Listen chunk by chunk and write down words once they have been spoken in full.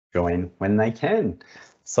join when they can.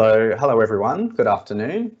 So hello everyone, good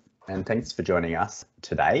afternoon, and thanks for joining us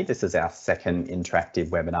today. This is our second interactive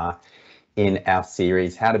webinar in our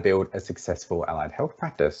series, How to Build a Successful Allied Health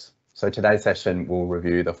Practice. So today's session will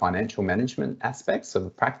review the financial management aspects of the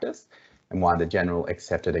practice and why the general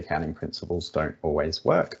accepted accounting principles don't always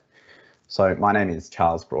work. So my name is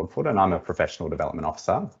Charles Broadfoot and I'm a Professional Development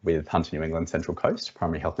Officer with Hunter New England Central Coast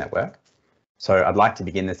Primary Health Network. So I'd like to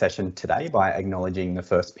begin the session today by acknowledging the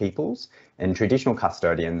First Peoples and traditional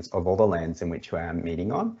custodians of all the lands in which we are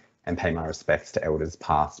meeting on, and pay my respects to elders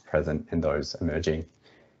past, present, and those emerging.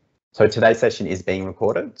 So today's session is being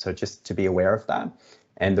recorded, so just to be aware of that.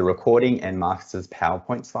 And the recording and Marcus's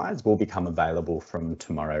PowerPoint slides will become available from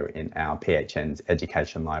tomorrow in our PHN's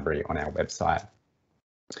Education Library on our website.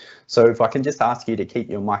 So if I can just ask you to keep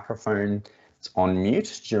your microphone on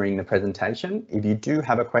mute during the presentation. If you do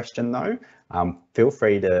have a question though, feel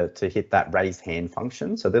free to hit that raise hand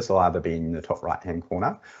function. So this will either be in the top right hand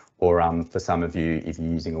corner or for some of you, if you're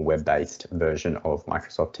using a web-based version of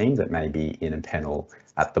Microsoft Teams, it may be in a panel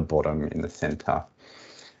at the bottom in the center.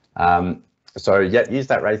 So yeah, use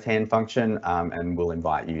that raise hand function and we'll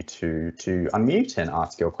invite you to unmute and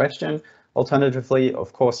ask your question. Alternatively,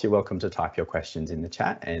 of course, you're welcome to type your questions in the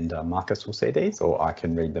chat and Marcus will see these, or I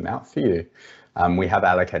can read them out for you. We have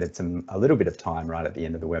allocated a little bit of time right at the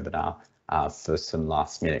end of the webinar for some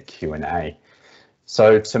last minute Q&A.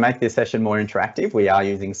 So to make this session more interactive, we are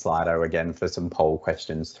using Slido again for some poll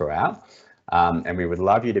questions throughout. And we would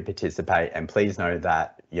love you to participate, and please know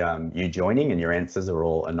that you joining and your answers are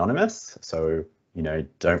all anonymous. So,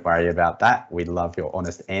 don't worry about that. We love your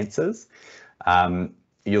honest answers.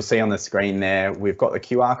 You'll see on the screen there, we've got the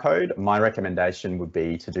QR code. My recommendation would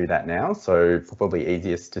be to do that now. So probably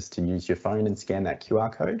easiest just to use your phone and scan that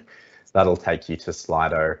QR code. That'll take you to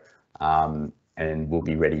Slido and we'll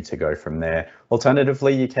be ready to go from there.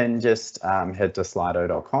 Alternatively, you can just head to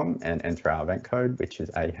slido.com and enter our event code, which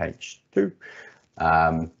is AH2.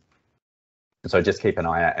 So just keep an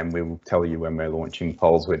eye out and we will tell you when we're launching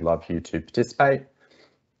polls. We'd love you to participate.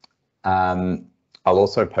 I'll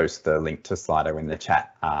also post the link to Slido in the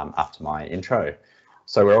chat after my intro.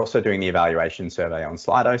 So we're also doing the evaluation survey on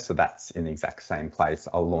Slido, so that's in the exact same place.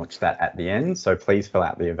 I'll launch that at the end, so please fill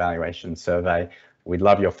out the evaluation survey. We'd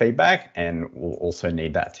love your feedback and we'll also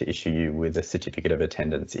need that to issue you with a certificate of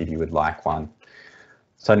attendance if you would like one.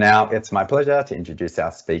 So now it's my pleasure to introduce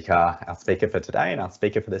our speaker for today and our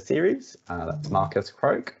speaker for the series. That's Marcus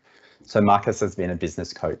Croke. So Marcus has been a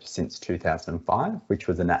business coach since 2005, which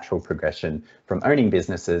was a natural progression from owning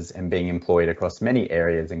businesses and being employed across many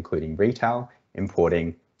areas, including retail,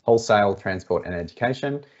 importing, wholesale, transport and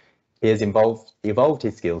education. He has evolved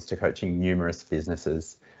his skills to coaching numerous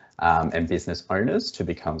businesses and business owners to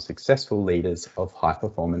become successful leaders of high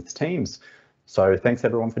performance teams. So thanks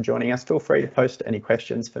everyone for joining us. Feel free to post any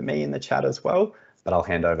questions for me in the chat as well, but I'll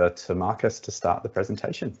hand over to Marcus to start the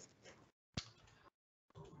presentation.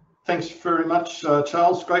 Thanks very much,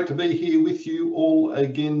 Charles. Great to be here with you all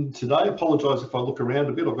again today. I apologise if I look around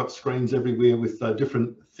a bit. I've got screens everywhere with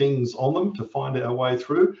different things on them to find our way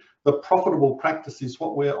through. The profitable practice is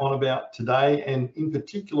what we're on about today, and in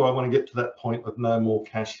particular, I want to get to that point of no more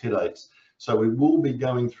cash headaches. So we will be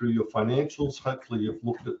going through your financials. Hopefully, you've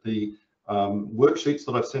looked at the worksheets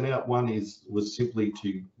that I've sent out. One was simply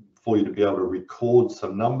for you to be able to record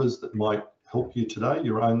some numbers that might help you today,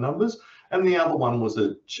 your own numbers. And the other one was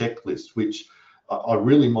a checklist, which I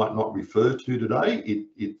really might not refer to today.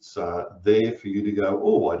 It's there for you to go,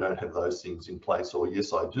 oh, I don't have those things in place, or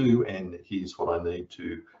yes, I do, and here's what I need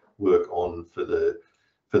to work on for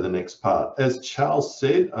the next part. As Charles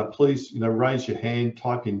said, please raise your hand,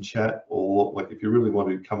 type in chat, or if you really want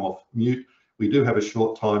to come off mute. We do have a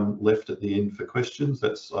short time left at the end for questions.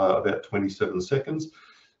 That's about 27 seconds.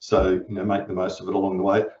 So make the most of it along the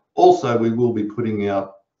way. Also, we will be putting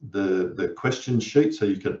out the question sheet so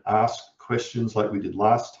you can ask questions like we did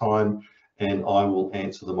last time, and I will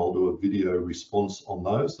answer them. I'll do a video response on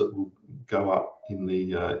those that will go up in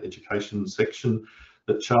the education section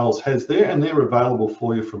that Charles has there, and they're available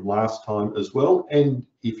for you from last time as well. And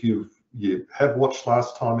if you have watched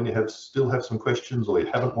last time and you still have some questions, or you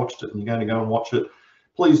haven't watched it and you're going to go and watch it,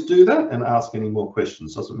 please do that and ask any more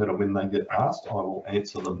questions. Doesn't matter when they get asked, I will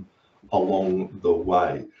answer them along the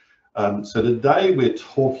way. So today we're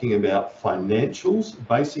talking about financials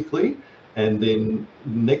basically, and then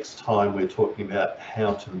next time we're talking about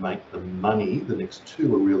how to make the money. The next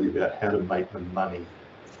two are really about how to make the money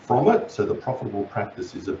from it. So the profitable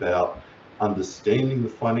practice is about understanding the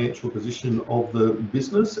financial position of the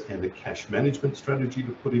business and the cash management strategy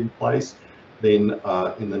to put in place. Then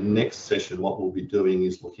in the next session, what we'll be doing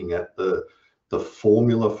is looking at the the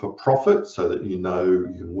formula for profit so that you know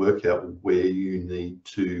you can work out where you need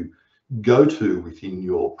to go to within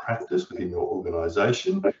your practice, within your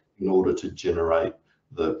organization, in order to generate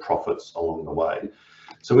the profits along the way.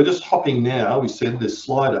 So we're just hopping now, we said this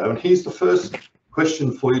Slido, and here's the first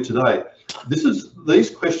question for you today. These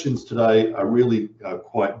questions today are really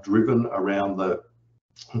quite driven around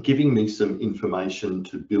giving me some information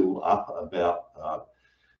to build up about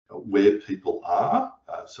where people are,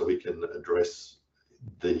 so we can address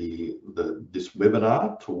this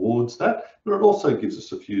webinar towards that, but it also gives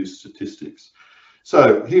us a few statistics.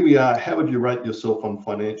 So here we are. How would you rate yourself on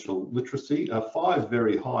financial literacy? 5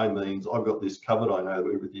 very high means I've got this covered. I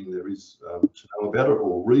know everything there is to know about it,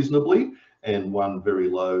 or reasonably, and 1 very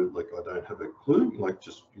low, like I don't have a clue, like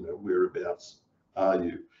just, you know, whereabouts are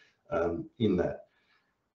you in that?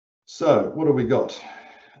 So what have we got?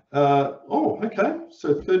 Oh, okay.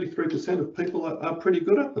 So 33% of people are pretty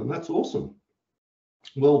good at them. That's awesome.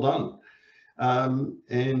 Well done.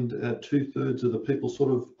 And 2/3 of the people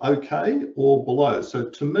sort of okay or below. So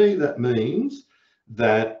to me, that means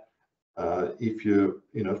that if you're,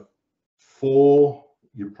 you know, 4,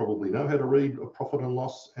 you probably know how to read a profit and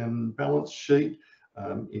loss and balance sheet.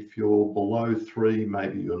 If you're below 3,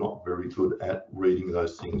 maybe you're not very good at reading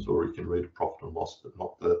those things, or you can read a profit and loss, but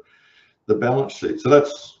not the balance sheet. So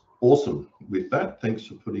that's awesome with that. Thanks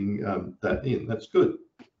for putting that in. That's good.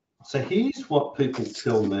 So here's what people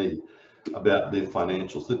tell me about their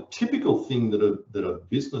financials. The typical thing that a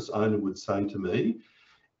business owner would say to me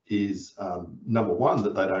is, number 1,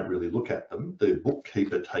 that they don't really look at them. Their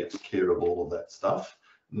bookkeeper takes care of all of that stuff.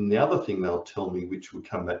 And the other thing they'll tell me, which we'll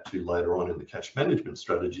come back to later on in the cash management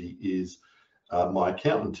strategy, is my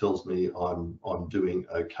accountant tells me I'm doing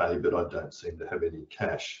okay, but I don't seem to have any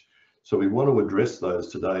cash. So we want to address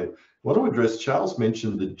those today. I want to address, Charles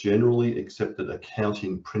mentioned the generally accepted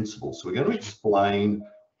accounting principles. So we're going to explain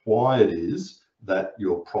why it is that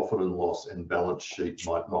your profit and loss and balance sheet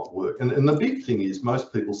might not work. And the big thing is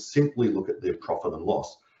most people simply look at their profit and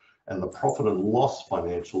loss, and the profit and loss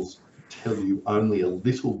financials tell you only a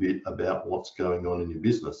little bit about what's going on in your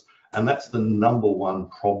business. And that's the number 1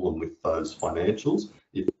 problem with those financials.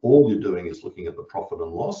 If all you're doing is looking at the profit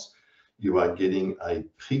and loss, you are getting a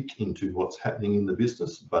peek into what's happening in the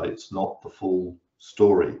business, but it's not the full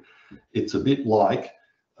story. It's a bit like,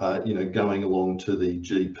 you know, going along to the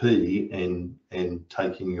GP and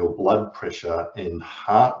taking your blood pressure and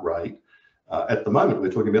heart rate. At the moment,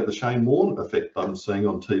 we're talking about the Shane Warne effect I'm seeing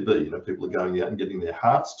on TV. You know, people are going out and getting their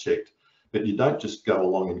hearts checked, but you don't just go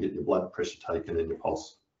along and get your blood pressure taken and your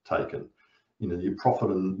pulse taken. You know, your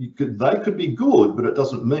profit and they could be good, but it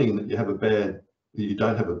doesn't mean that you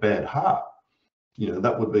don't have a bad heart. You know,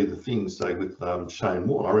 that would be the thing, say, with Shane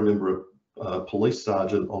Warne. I remember a police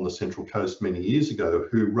sergeant on the Central Coast many years ago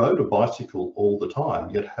who rode a bicycle all the time,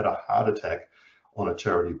 yet had a heart attack on a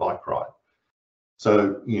charity bike ride.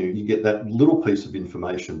 So, you know, you get that little piece of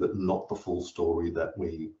information, but not the full story that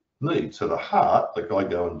we need. So the heart, like I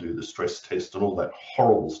go and do the stress test and all that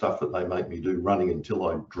horrible stuff that they make me do, running until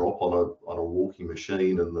I drop on a walking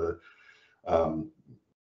machine, and the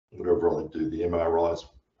whatever I do, the MRIs,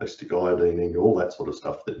 plastic iodining, all that sort of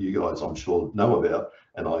stuff that you guys, I'm sure, know about,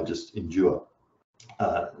 and I just endure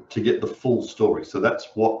to get the full story. So that's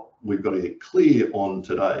what we've got to get clear on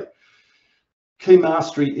today. Key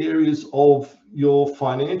mastery areas of your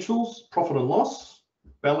financials: profit and loss,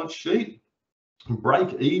 balance sheet,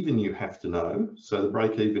 break even you have to know. So the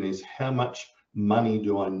break even is how much money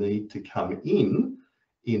do I need to come in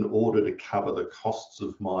order to cover the costs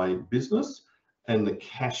of my business, and the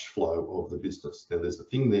cash flow of the business. Now there's a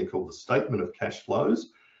thing there called the statement of cash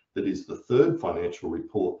flows that is the 3rd financial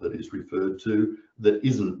report that is referred to, that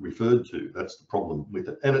isn't referred to. That's the problem with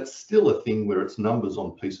it. And it's still a thing where it's numbers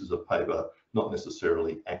on pieces of paper, not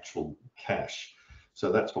necessarily actual cash.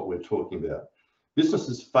 So that's what we're talking about.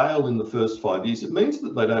 Businesses fail in the first 5 years. It means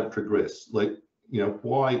that they don't progress. Like, you know,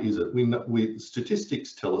 why is it?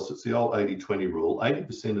 Statistics tell us, it's the old 80-20 rule.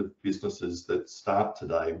 80% of businesses that start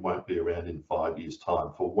today won't be around in 5 years' time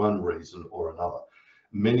for one reason or another.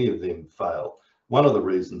 Many of them fail. One of the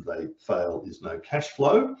reasons they fail is no cash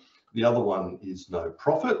flow. The other one is no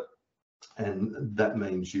profit. And that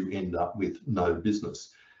means you end up with no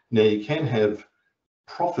business. Now you can have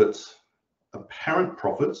profits, apparent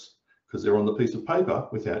profits, because they're on the piece of paper,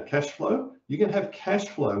 without cash flow. You can have cash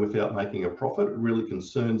flow without making a profit. It really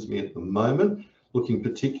concerns me at the moment, looking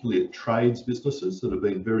particularly at trades businesses that have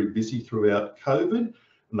been very busy throughout COVID,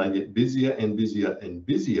 and they get busier and busier and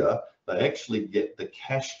busier. They actually get the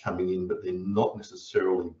cash coming in, but they're not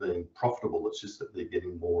necessarily being profitable. It's just that they're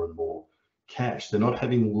getting more and more cash. They're not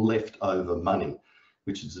having leftover money.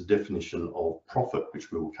 which is a definition of profit,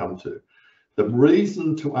 which we will come to. The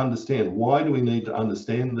reason to understand, why do we need to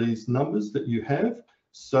understand these numbers that you have?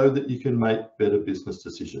 So that you can make better business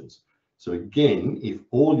decisions. So again, if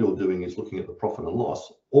all you're doing is looking at the profit and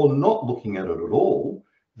loss or not looking at it at all,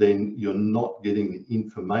 then you're not getting the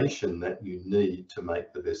information that you need to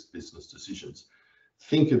make the best business decisions.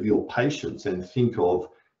 Think of your patients and think of,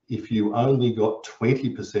 if you only got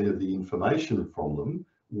 20% of the information from them,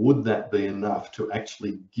 would that be enough to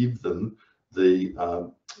actually give them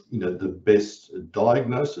the the best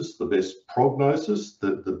diagnosis, the best prognosis,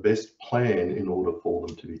 the best plan in order for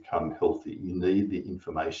them to become healthy? You need the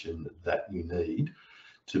information that you need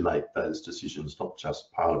to make those decisions, not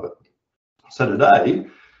just part of it. So today,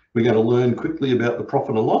 we're going to learn quickly about the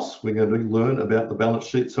profit and loss. We're going to learn about the balance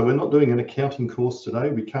sheet. So we're not doing an accounting course today.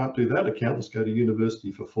 We can't do that. Accountants go to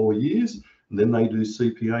university for 4 years, and then they do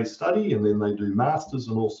CPA study, and then they do masters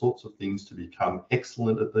and all sorts of things to become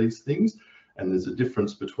excellent at these things. And there's a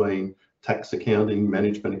difference between tax accounting,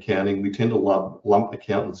 management accounting. We tend to lump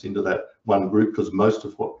accountants into that one group because most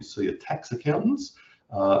of what we see are tax accountants.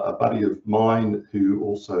 A buddy of mine who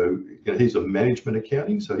also, he's a management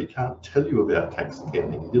accounting, so he can't tell you about tax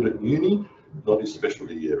accounting. He did it at uni, not his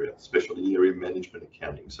specialty area management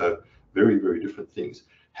accounting. So very, very different things.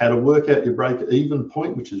 How to work out your break-even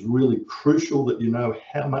point, which is really crucial, that you know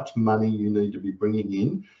how much money you need to be bringing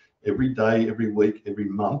in every day, every week, every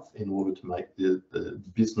month in order to make the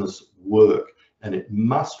business work. And it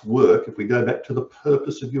must work. If we go back to the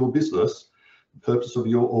purpose of your business, the purpose of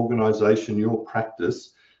your organization, your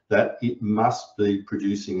practice, that it must be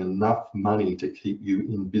producing enough money to keep you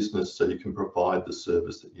in business so you can provide the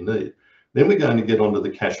service that you need. Then we're going to get onto the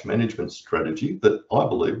cash management strategy that I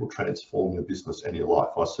believe will transform your business and your life.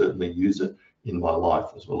 I certainly use it in my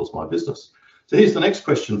life as well as my business. So here's the next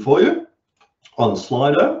question for you on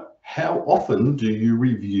Slido. How often do you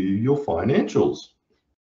review your financials?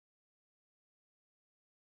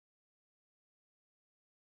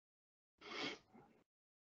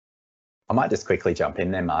 I might just quickly jump in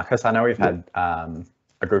there, Marcus. I know we've had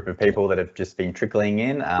a group of people that have just been trickling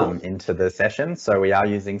in into the session. So we are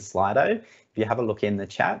using Slido. If you have a look in the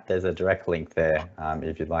chat, there's a direct link there.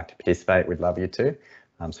 If you'd like to participate, we'd love you to.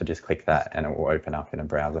 So just click that and it will open up in a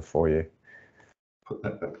browser for you. Put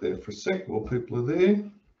that back there for a sec while people are there.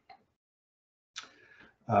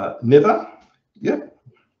 Never, yep.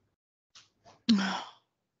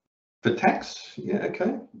 For tax, yeah,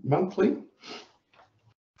 okay. Monthly.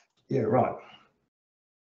 Yeah, right.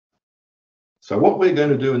 So what we're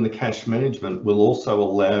going to do in the cash management will also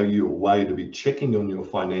allow you a way to be checking on your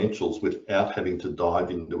financials without having to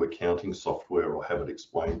dive into accounting software or have it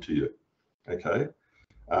explained to you, okay?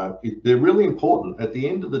 They're really important. At the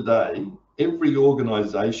end of the day, every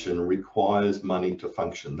organisation requires money to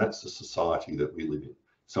function. That's the society that we live in.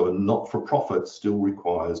 So a not-for-profit still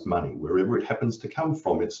requires money. Wherever it happens to come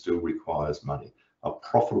from, it still requires money. A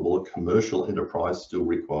profitable, a commercial enterprise still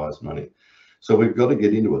requires money. So we've got to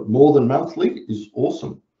get into it. More than monthly is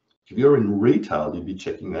awesome. If you're in retail, you'd be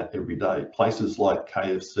checking that every day. Places like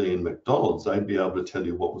KFC and McDonald's, they'd be able to tell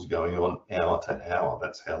you what was going on hour to hour.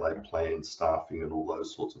 That's how they plan staffing and all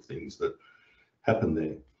those sorts of things that happen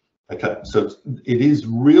there. Okay, so it is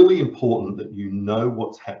really important that you know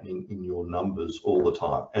what's happening in your numbers all the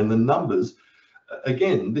time. And the numbers,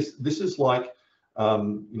 again, this is like,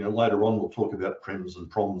 later on we'll talk about prems and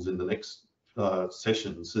proms in the next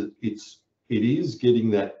sessions. It is getting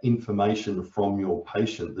that information from your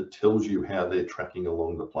patient that tells you how they're tracking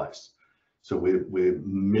along the place. So we're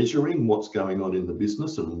measuring what's going on in the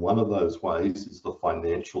business, and one of those ways is the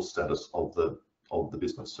financial status of the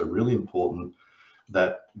business. So really important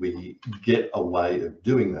that we get a way of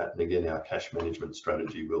doing that. And again, our cash management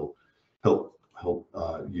strategy will help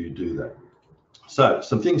you do that. So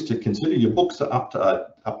some things to consider. Your books are up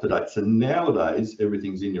to date. So nowadays,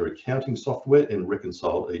 everything's in your accounting software and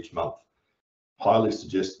reconciled each month. Highly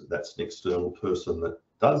suggest that that's an external person that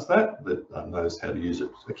does that knows how to use it.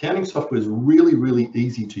 Accounting software is really, really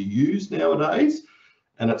easy to use nowadays.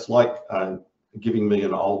 And it's like giving me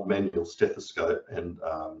an old manual stethoscope and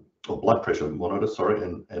or blood pressure monitor, sorry,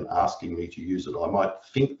 and asking me to use it. I might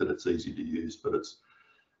think that it's easy to use, but it's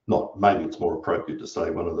not. Maybe it's more appropriate to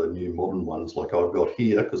say one of the new modern ones like I've got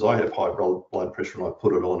here, because I have high blood pressure and I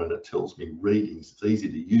put it on and it tells me readings. It's easy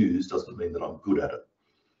to use, doesn't mean that I'm good at it.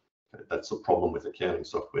 Okay, that's the problem with accounting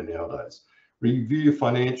software nowadays. Review your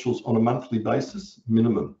financials on a monthly basis,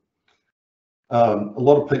 minimum. A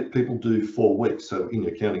lot of people do 4 weeks. So in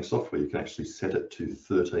your accounting software, you can actually set it to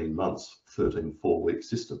 13 months, 13 4-week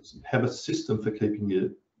systems. Have a system for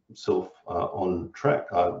keeping yourself on track.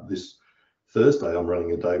 This Thursday, I'm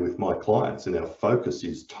running a day with my clients, and our focus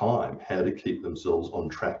is time, how to keep themselves on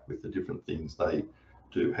track with the different things they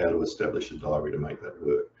do, how to establish a diary to make that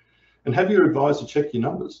work. And have your advisor check your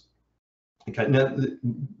numbers. Okay, now,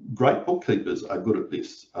 great bookkeepers are good at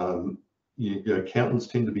this. Your accountants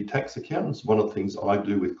tend to be tax accountants. One of the things I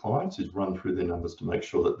do with clients is run through their numbers to make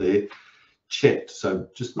sure that they're checked. So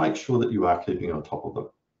just make sure that you are keeping on top of them.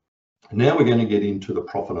 Now we're going to get into the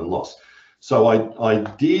profit and loss. So I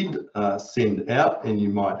did send out, and you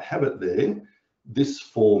might have it there, this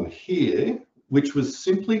form here, which was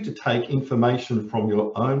simply to take information from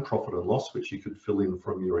your own profit and loss, which you could fill in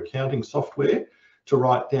from your accounting software, to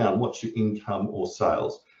write down what's your income or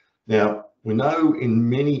sales. Now, we know in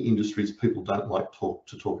many industries, people don't like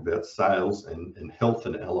to talk about sales, and health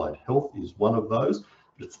and allied health is one of those.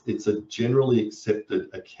 It's a generally accepted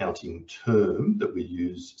accounting term that we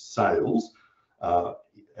use sales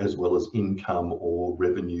as well as income or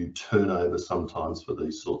revenue turnover sometimes for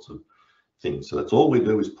these sorts of things. So that's all we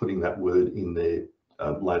do, is putting that word in there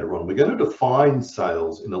later on. We're going to define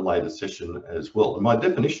sales in a later session as well. And my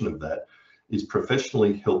definition of that is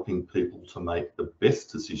professionally helping people to make the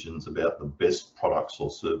best decisions about the best products or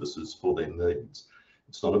services for their needs.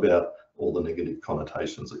 It's not about all the negative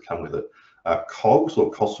connotations that come with it. COGS, or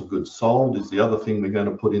cost of goods sold, is the other thing we're going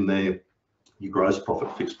to put in there. Your gross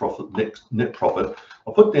profit, fixed profit, net profit.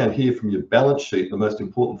 I'll put down here from your balance sheet, the most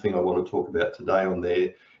important thing I want to talk about today on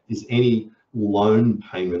there is any loan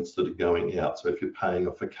payments that are going out. So if you're paying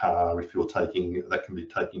off a car, if you're taking, that can be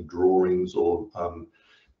taking drawings or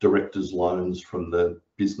directors' loans from the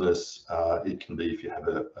business. It can be if you have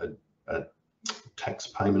a tax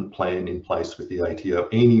payment plan in place with the ATO.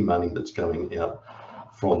 Any money that's going out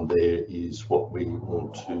from there is what we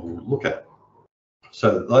want to look at.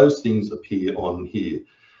 So those things appear on here.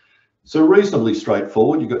 So reasonably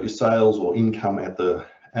straightforward. You've got your sales or income at the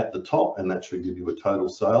top, and that should give you a total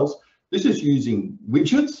sales. This is using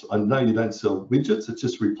widgets. I know you don't sell widgets. It's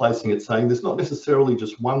just replacing it, saying there's not necessarily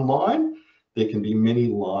just one line. There can be many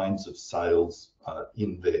lines of sales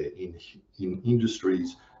in there. In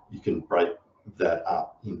industries, you can break that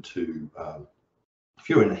up into, if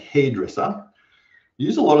you're in a hairdresser, you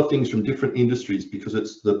use a lot of things from different industries because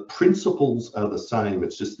it's the principles are the same.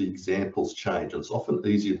 It's just the examples change. It's often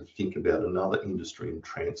easier to think about another industry and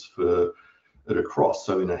transfer it across.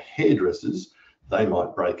 So in a hairdressers, they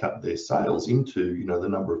might break up their sales into, you know, the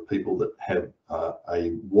number of people that have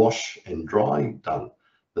a wash and dry done,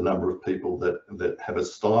 the number of people that have a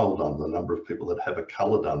style done, the number of people that have a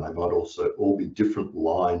color done. They might also all be different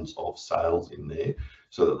lines of sales in there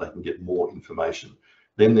so that they can get more information.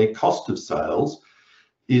 Then their cost of sales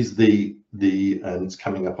is and it's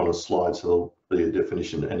coming up on a slide, so there'll be a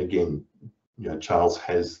definition. And again, you know, Charles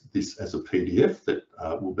has this as a PDF that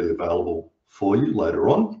will be available for you later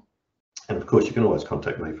on. And of course, you can always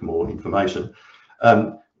contact me for more information.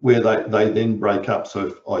 Where they then break up. So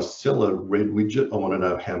if I sell a red widget, I want to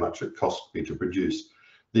know how much it cost me to produce.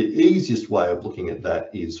 The easiest way of looking at that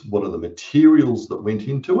is what are the materials that went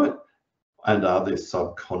into it, and are there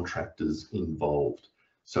subcontractors involved?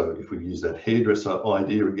 So if we use that hairdresser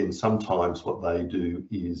idea, again, sometimes what they do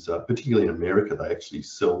is, particularly in America, they actually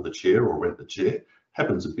sell the chair or rent the chair.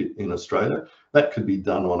 Happens a bit in Australia. That could be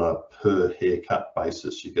done on a per haircut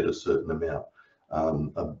basis. You get a certain amount.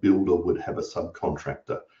 A builder would have a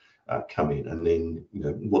subcontractor come in, and then, you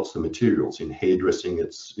know, what's the materials? In hairdressing,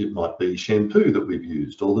 it might be shampoo that we've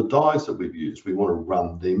used or the dyes that we've used. We want to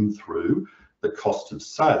run them through the cost of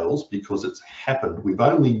sales because it's happened. We've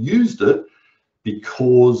only used it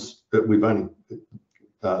because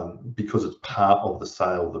because it's part of the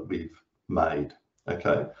sale that we've made.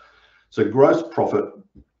 Okay, so gross profit.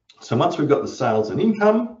 So once we've got the sales and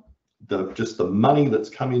income, just the money that's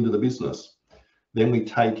come into the business, then we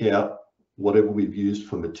take out whatever we've used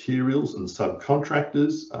for materials and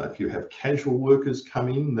subcontractors. If you have casual workers come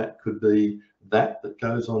in, that could be that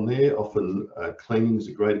goes on there. Often cleaning is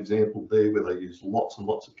a great example there, where they use lots and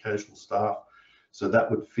lots of casual staff. So that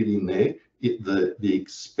would fit in there. The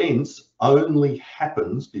expense only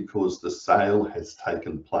happens because the sale has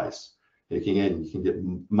taken place. Again, you can get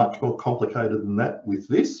much more complicated than that with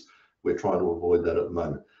this. We're trying to avoid that at the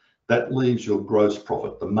moment. That leaves your gross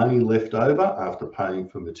profit, the money left over after paying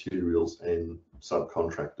for materials and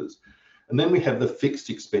subcontractors. And then we have the fixed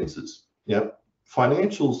expenses. Now,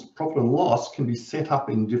 financials, profit and loss can be set up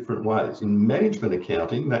in different ways. In management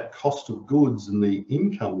accounting, that cost of goods and the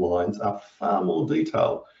income lines are far more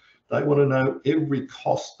detailed. They want to know every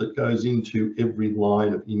cost that goes into every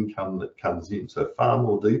line of income that comes in, so far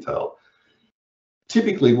more detailed.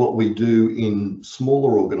 Typically what we do in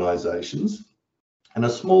smaller organisations And a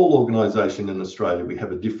small organisation in Australia, we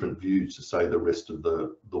have a different view to, say, the rest of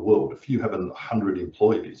the world. If you have 100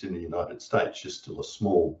 employees in the United States, you're still a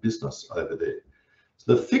small business over there.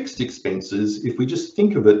 So the fixed expenses, if we just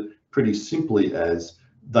think of it pretty simply as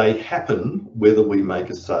they happen whether we make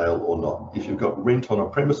a sale or not. If you've got rent on a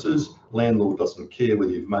premises, landlord doesn't care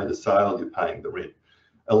whether you've made a sale, you're paying the rent.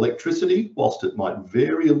 Electricity, whilst it might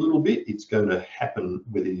vary a little bit, it's going to happen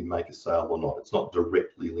whether you make a sale or not. It's not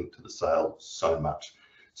directly linked to the sale so much.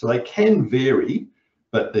 So they can vary,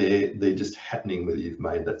 but they're just happening whether you've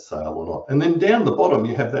made that sale or not. And then down the bottom,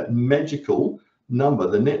 you have that magical number,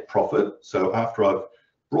 the net profit. So after I've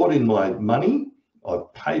brought in my money,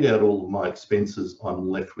 I've paid out all of my expenses, I'm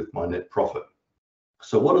left with my net profit.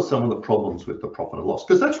 So what are some of the problems with the profit and loss?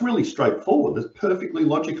 Because that's really straightforward. It's perfectly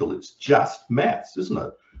logical. It's just maths, isn't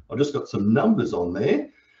it? I've just got some numbers on there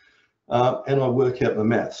and I work out the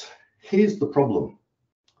maths. Here's the problem.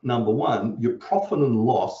 Number one, your profit and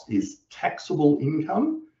loss is taxable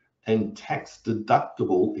income and tax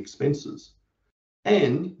deductible expenses.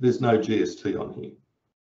 And there's no GST on here.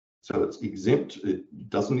 So it's exempt. It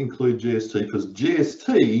doesn't include GST because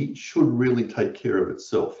GST should really take care of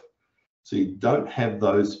itself. So you don't have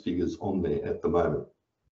those figures on there at the moment.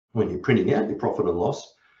 When you're printing out your profit and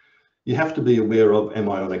loss, you have to be aware of, am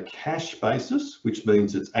I on a cash basis, which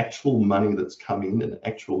means it's actual money that's come in and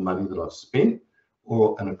actual money that I've spent,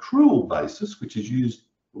 or an accrual basis, which is used,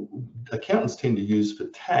 accountants tend to use for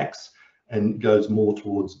tax and goes more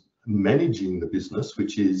towards managing the business,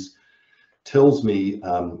 which is, tells me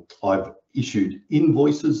I've issued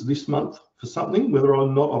invoices this month for something, whether or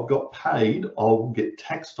not I've got paid, I'll get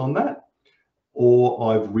taxed on that.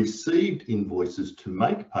 Or I've received invoices to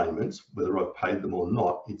make payments, whether I've paid them or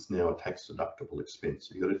not, it's now a tax deductible expense.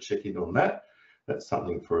 So you've got to check in on that. That's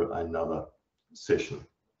something for another session.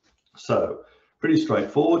 So pretty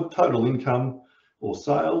straightforward, total income or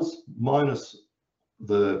sales minus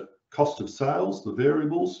the cost of sales, the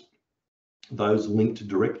variables, those linked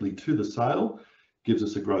directly to the sale, gives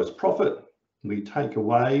us a gross profit. We take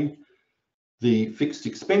away the fixed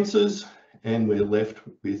expenses and we're left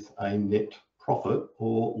with a net profit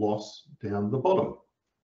or loss down the bottom.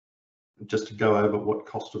 Just to go over what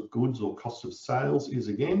cost of goods or cost of sales is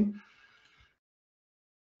again.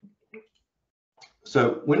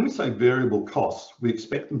 So when we say variable costs, we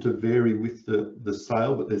expect them to vary with the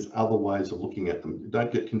sale, but there's other ways of looking at them.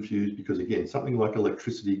 Don't get confused because again, something like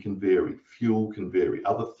electricity can vary, fuel can vary,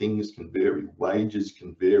 other things can vary, wages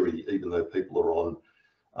can vary, even though people are on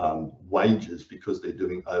wages because they're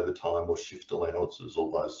doing overtime or shift allowances, all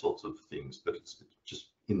those sorts of things, but it's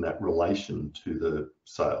just in that relation to the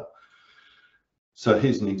sale. So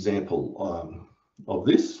here's an example of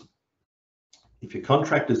this. If your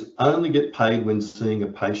contractors only get paid when seeing a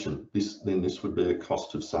patient, then this would be a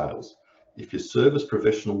cost of sales. If your service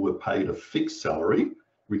professional were paid a fixed salary,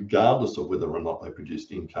 regardless of whether or not they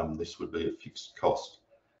produced income, this would be a fixed cost.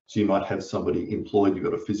 So you might have somebody employed, you've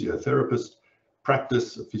got a physiotherapist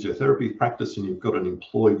practice, a physiotherapy practice, and you've got an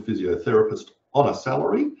employed physiotherapist on a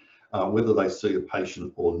salary, whether they see a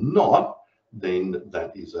patient or not, then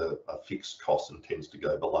that is a fixed cost and tends to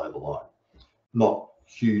go below the line. Not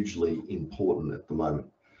hugely important at the moment.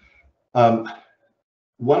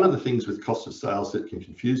 One of the things with cost of sales that can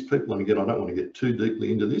confuse people, and again, I don't want to get too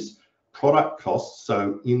deeply into this, product costs.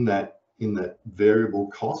 So in that variable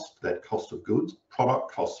cost, that cost of goods,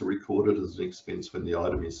 product costs are recorded as an expense when the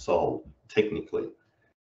item is sold, technically.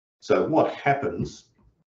 So what happens,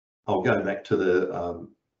 I'll go back to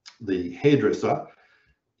the hairdresser,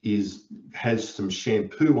 has some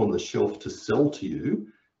shampoo on the shelf to sell to you.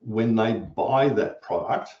 When they buy that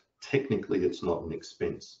product, technically it's not an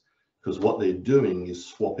expense because what they're doing is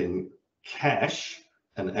swapping cash,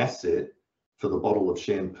 an asset, for the bottle of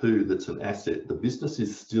shampoo that's an asset. The business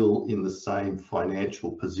is still in the same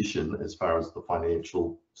financial position as far as the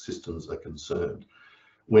financial systems are concerned.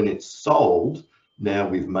 When it's sold, now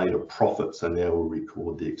we've made a profit, so now we'll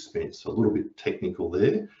record the expense. So a little bit technical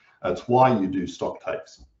there. It's why you do stock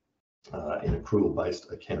takes in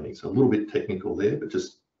accrual-based accounting. So a little bit technical there, but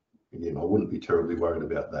just, again, I wouldn't be terribly worried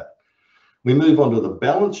about that. We move on to the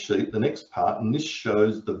balance sheet, the next part, and this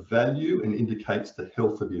shows the value and indicates the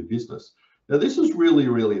health of your business. Now, this is really,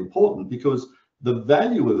 really important because the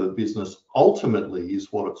value of a business ultimately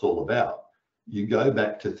is what it's all about. You go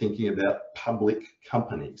back to thinking about public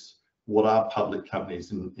companies. What are public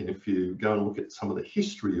companies? And if you go and look at some of the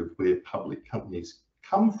history of where public companies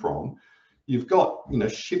come from, you've got,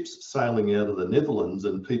 ships sailing out of the Netherlands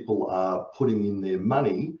and people are putting in their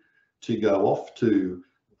money to go off to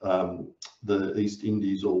the East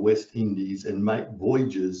Indies or West Indies and make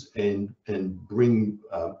voyages and bring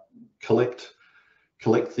collect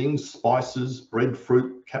collect things, spices,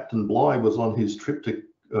 breadfruit. Captain Bligh was on his trip to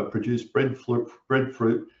produce breadfruit,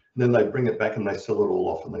 and then they bring it back and they sell it all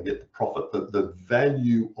off and they get the profit. The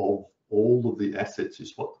value of all of the assets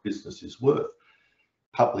is what the business is worth.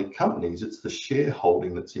 Public companies, it's the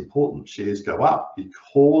shareholding that's important. Shares go up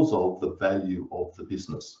because of the value of the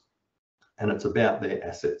business, and it's about their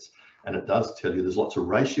assets. And it does tell you, there's lots of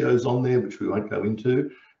ratios on there, which we won't go into,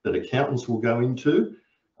 that accountants will go into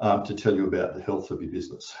to tell you about the health of your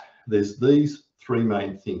business. There's these three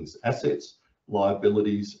main things: assets,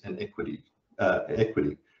 liabilities, and equity.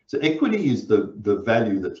 So equity is the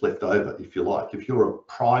value that's left over, if you like. If you're a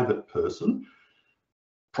private person,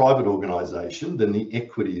 private organisation, then the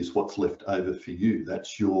equity is what's left over for you.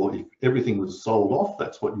 That's your, if everything was sold off,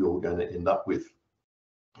 that's what you're going to end up with.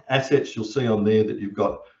 Assets, you'll see on there that you've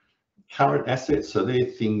got current assets, so they're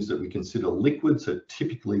things that we consider liquid, so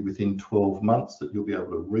typically within 12 months that you'll be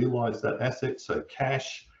able to realise that asset. So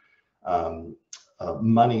cash,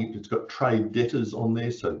 money, it's got trade debtors on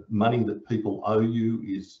there, so money that people owe you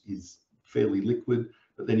is fairly liquid.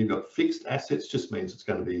 But then you've got fixed assets, just means it's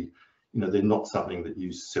going to be, you know, they're not something that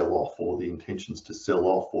you sell off, or the intentions to sell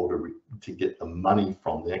off, or to get the money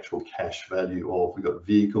from, the actual cash value of. We've got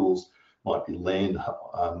vehicles, might be land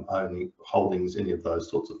owning holdings, any of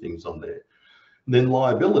those sorts of things on there. And then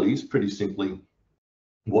liabilities, pretty simply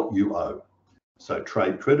what you owe. So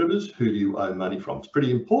trade creditors, who do you owe money from? It's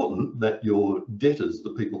pretty important that your debtors,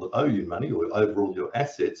 the people that owe you money, or overall your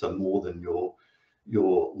assets, are more than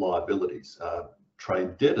your liabilities.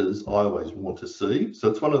 Trade debtors, I always want to see.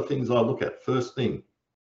 So it's one of the things I look at. First thing,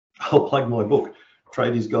 I'll plug my book,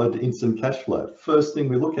 Tradies Guide to Instant Cash Flow. First thing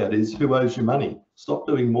we look at is who owes you money. Stop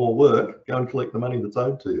doing more work, go and collect the money that's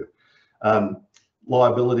owed to you.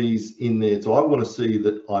 Liabilities in there, so I want to see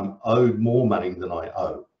that I'm owed more money than I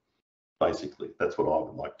owe. Basically, that's what I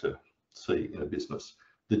would like to see in a business.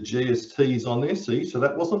 The GST is on there, see, so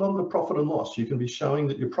that wasn't on the profit and loss. You can be showing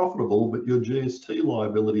that you're profitable, but your GST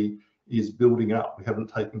liability is building up. We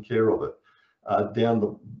haven't taken care of it.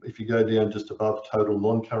 If you go down just above total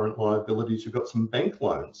non-current liabilities, you've got some bank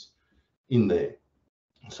loans in there.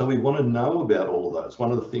 So we want to know about all of those.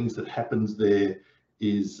 One of the things that happens there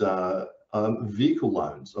is vehicle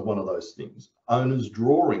loans are one of those things. Owners'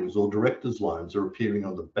 drawings or directors' loans are appearing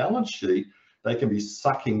on the balance sheet. They can be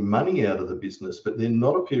sucking money out of the business, but they're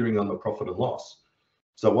not appearing on the profit and loss.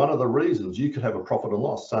 So one of the reasons you could have a profit and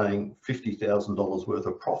loss saying $50,000 worth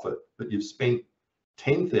of profit, but you've spent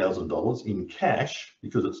 $10,000 in cash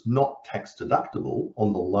because it's not tax deductible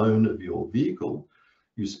on the loan of your vehicle.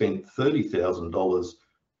 You spent $30,000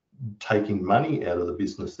 taking money out of the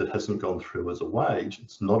business that hasn't gone through as a wage.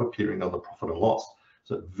 It's not appearing on the profit and loss.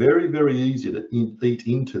 So it's very, very easy to eat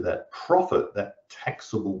into that profit, that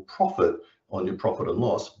taxable profit on your profit and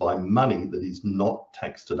loss by money that is not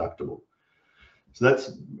tax deductible. So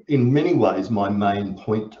that's in many ways my main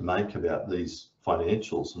point to make about these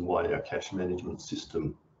financials and why our cash management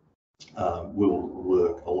system will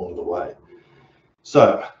work along the way.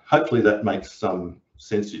 So hopefully that makes some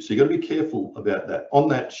sense to you. So you've got to be careful about that. On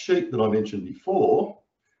that sheet that I mentioned before,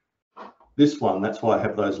 this one, that's why I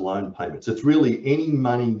have those loan payments. It's really any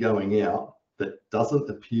money going out that doesn't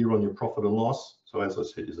appear on your profit and loss. So as I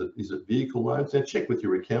said, is it vehicle loans? Now check with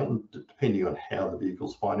your accountant, depending on how the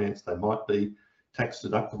vehicle's financed. They might be tax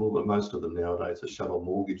deductible, but most of them nowadays are shuttle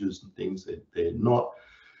mortgages and things. They're not.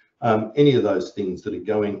 Any of those things that are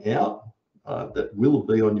going out that will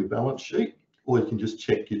be on your balance sheet, or you can just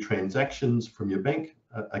check your transactions from your bank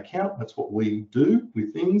account. That's what we do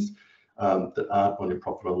with things that aren't on your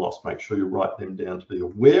profit and loss. Make sure you write them down to be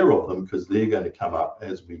aware of them, because they're going to come up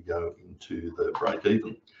as we go into the break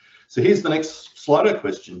even. So here's the next Slido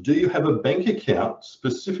question. Do you have a bank account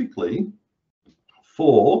specifically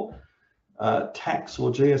for tax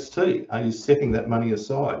or GST? Are you setting that money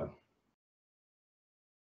aside?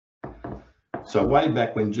 So way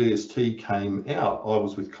back when GST came out, I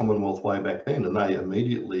was with Commonwealth way back then, and they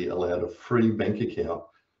immediately allowed a free bank account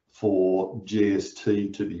for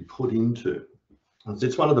GST to be put into. And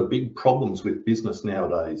it's one of the big problems with business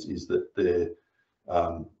nowadays is that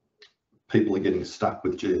people are getting stuck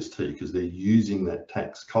with GST because they're using that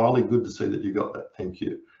tax. Kylie, good to see that you got that. Thank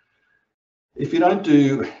you. If you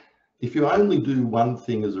only do one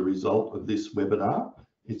thing as a result of this webinar,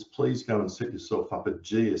 it's please go and set yourself up a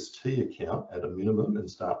GST account at a minimum and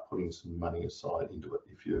start putting some money aside into it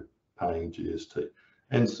if you're paying GST.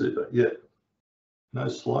 And super, yeah. No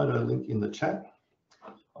Slido link in the chat.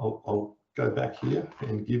 I'll go back here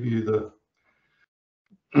and give you the,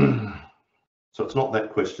 so it's not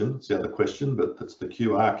that question, it's the other question, but it's the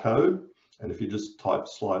QR code. And if you just type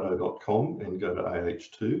slido.com and go to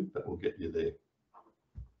AH2, that will get you there.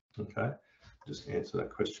 Okay, just answer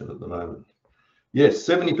that question at the moment. Yes,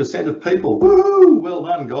 70% of people. Woo! Well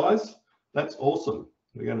done, guys. That's awesome.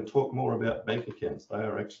 We're going to talk more about bank accounts. They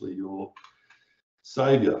are actually your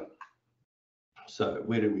savior. So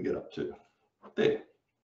where did we get up to? There.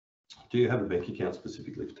 Do you have a bank account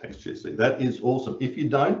specifically for Tax GSC? That is awesome. If you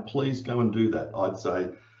don't, please go and do that. I'd say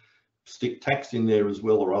stick tax in there as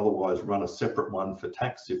well, or otherwise run a separate one for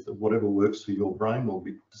tax. If whatever works for your brain, we'll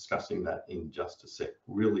be discussing that in just a sec.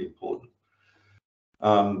 Really important.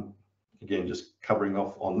 Again, just covering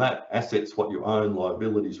off on that. Assets, what you own.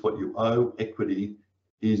 Liabilities, what you owe. Equity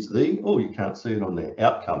is the, oh, you can't see it on there,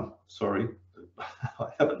 outcome. Sorry, I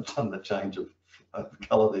haven't done the change of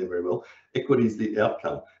colour there very well. Equity is the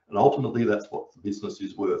outcome. And ultimately, that's what the business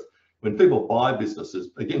is worth. When people buy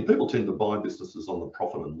businesses, again, people tend to buy businesses on the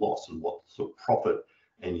profit and loss and what sort of profit,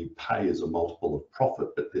 and you pay as a multiple of profit,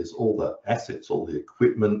 but there's all the assets, all the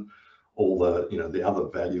equipment, all the, you know, the other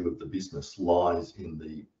value of the business lies in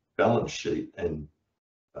the balance sheet. And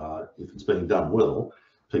if it's being done well,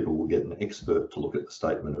 people will get an expert to look at the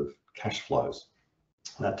statement of cash flows.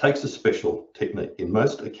 Now, it takes a special technique. In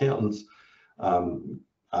most accountants,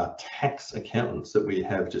 tax accountants that we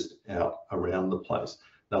have just out around the place,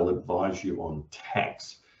 they'll advise you on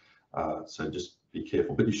tax. So just be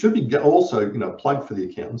careful. But you should be also, you know, plug for the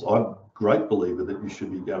accountants. I'm a great believer that you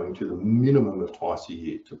should be going to the minimum of twice a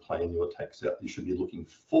year to plan your tax out. You should be looking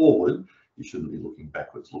forward. You shouldn't be looking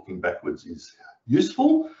backwards. Looking backwards is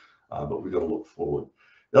useful, but we've got to look forward.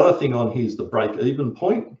 The other thing on here is the break-even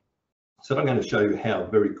point. So I'm going to show you how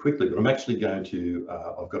very quickly, but I'm actually going to,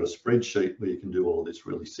 I've got a spreadsheet where you can do all of this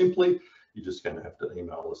really simply. You're just going to have to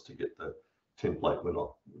email us to get the template. We're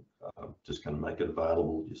not just going to make it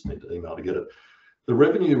available. You just need to email to get it. The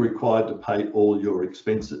revenue required to pay all your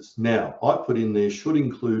expenses. Now, I put in there should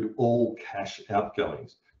include all cash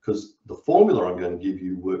outgoings, because the formula I'm going to give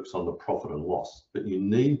you works on the profit and loss, but you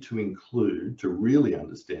need to include, to really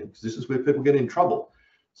understand, because this is where people get in trouble.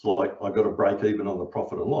 So like I've got to break even on the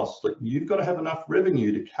profit and loss. Like you've got to have enough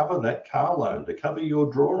revenue to cover that car loan, to cover your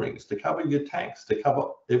drawings, to cover your tax, to cover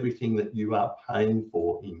everything that you are paying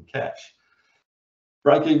for in cash.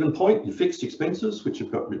 Break even point, your fixed expenses, which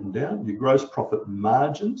you've got written down, your gross profit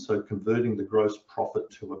margin, so converting the gross profit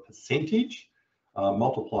to a percentage,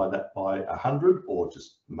 multiply that by 100 or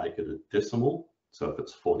just make it a decimal. So if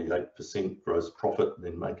it's 48% gross profit,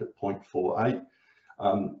 then make it 0.48.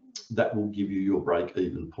 That will give you your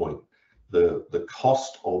break-even point. The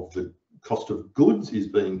cost of goods is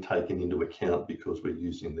being taken into account because we're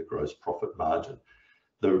using the gross profit margin.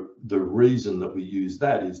 The reason that we use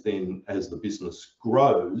that is then as the business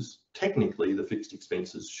grows, technically the fixed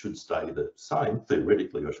expenses should stay the same,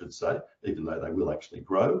 theoretically I should say, even though they will actually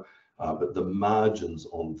grow, but the margins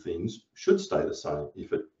on things should stay the same.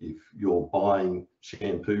 If you're buying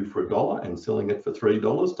shampoo for $1 and selling it for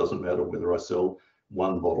 $3, doesn't matter whether I sell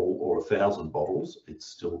 1 bottle or 1,000 bottles, it's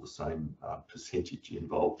still the same percentage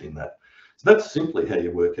involved in that. So that's simply how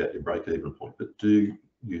you work out your break-even point, but do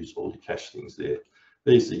use all your cash things there.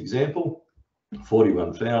 There's the example,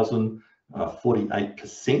 41,000,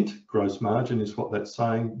 48% gross margin is what that's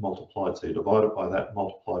saying, multiplied, so you divide it by that,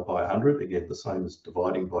 multiplied by 100, again, the same as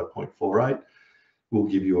dividing by 0.48, will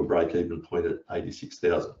give you a break-even point at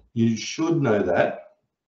 86,000. You should know that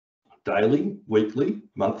daily, weekly,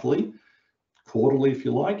 monthly, quarterly, if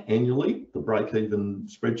you like, annually. The break-even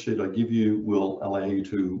spreadsheet I give you will allow you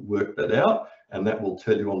to work that out, and that will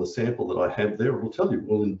tell you on the sample that I have there, it will tell you,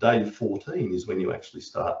 well, in day 14 is when you actually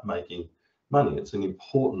start making money. It's an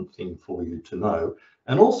important thing for you to know,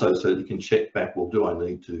 and also so you can check back, well, do I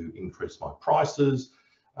need to increase my prices,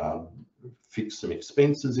 fix some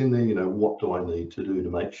expenses in there, you know, what do I need to do to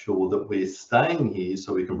make sure that we're staying here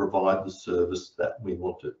so we can provide the service that we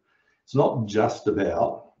want to. It's not just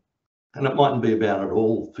about, and it mightn't be about at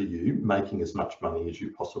all for you, making as much money as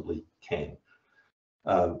you possibly can.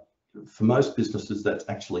 For most businesses, that's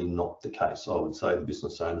actually not the case. I would say the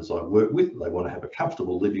business owners I work with, they want to have a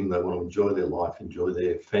comfortable living, they want to enjoy their life, enjoy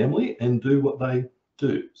their family, and do what they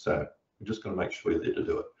do. So we're just going to make sure you're there to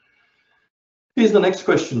do it. Here's the next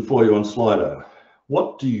question for you on Slido.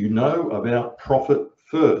 What do you know about profit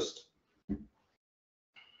first?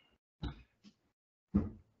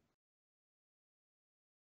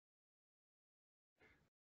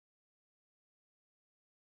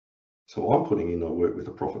 So I'm putting in, I work with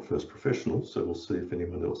a profit first professional, so we'll see if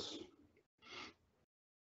anyone else.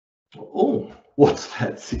 Oh, what's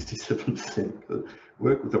that? 67%.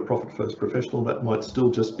 Work with a profit first professional, that might still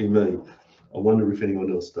just be me. I wonder if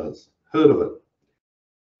anyone else does. Heard of it?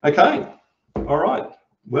 Okay, all right.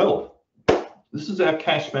 Well, this is our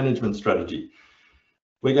cash management strategy.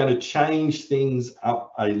 We're going to change things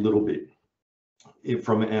up a little bit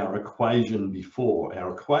from our equation before.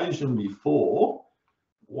 Our equation before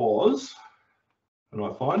was, can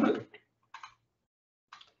I find it?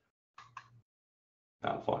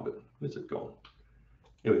 Can't find it. Where's it gone?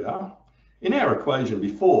 Here we are. In our equation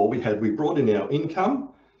before, we brought in our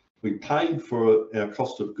income, we paid for our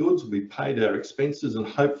cost of goods, we paid our expenses, and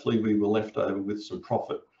hopefully we were left over with some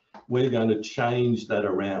profit. We're going to change that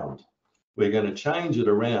around. We're going to change it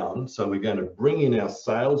around. So we're going to bring in our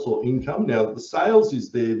sales or income. Now, the sales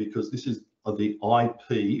is there because this is the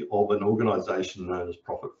IP of an organization known as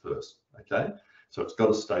Profit First. Okay. So it's got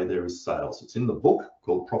to stay there as sales. It's in the book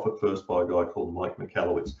called Profit First by a guy called Mike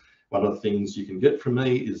Michalowicz. One of the things you can get from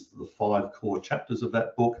me is the 5 core chapters of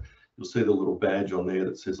that book. You'll see the little badge on there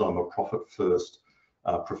that says I'm a Profit First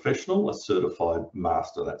professional, a certified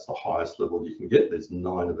master. That's the highest level you can get. There's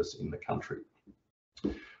 9 of us in the country.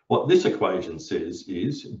 What this equation says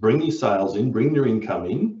is bring your sales in, bring your income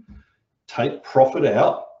in, take profit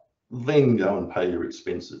out, then go and pay your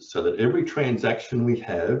expenses, so that every transaction we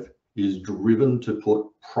have is driven to put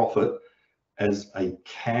profit as a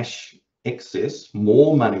cash excess,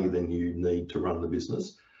 more money than you need to run the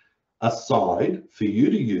business, aside for you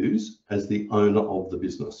to use as the owner of the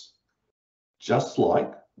business, just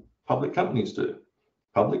like public companies do.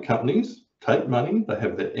 Public companies take money, they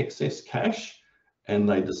have their excess cash, and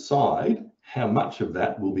they decide how much of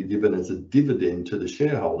that will be given as a dividend to the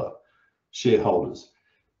shareholders.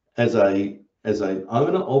 As an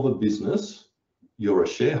owner of a business, you're a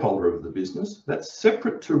shareholder of the business. That's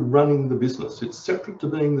separate to running the business. It's separate to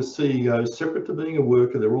being the CEO, separate to being a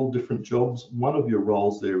worker. They're all different jobs. One of your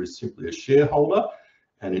roles there is simply a shareholder,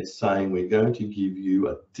 and it's saying we're going to give you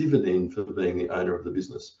a dividend for being the owner of the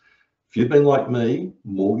business. If you've been like me,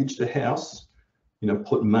 mortgaged a house,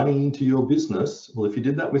 put money into your business, well, if you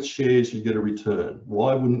did that with shares, you get a return.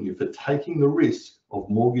 Why wouldn't you? For taking the risk of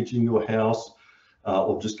mortgaging your house,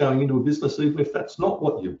 or just going into a business, even if that's not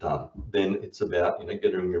what you've done, then it's about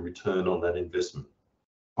getting a return on that investment.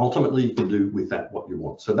 Ultimately, you can do with that what you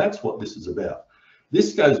want. So that's what this is about.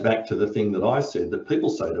 This goes back to the thing that I said, that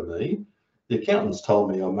people say to me, the accountants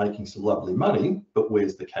told me I'm making some lovely money, but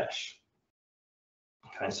where's the cash?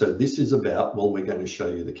 Okay, so this is about, well, we're going to show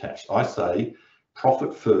you the cash. I say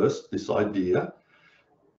profit first, this idea,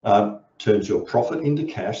 turns your profit into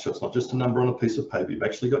cash. So it's not just a number on a piece of paper. You've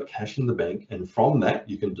actually got cash in the bank. And from that,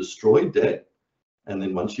 you can destroy debt. And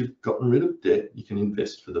then once you've gotten rid of debt, you can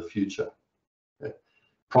invest for the future. Okay.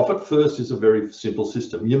 Profit First is a very simple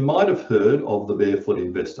system. You might have heard of The Barefoot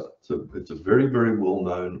Investor. So it's a very, very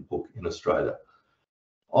well-known book in Australia.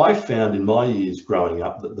 I found in my years growing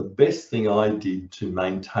up that the best thing I did to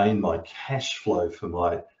maintain my cash flow for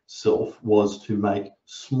myself was to make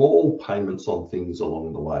small payments on things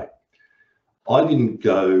along the way. I didn't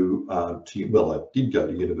go I did go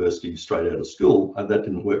to university straight out of school, and that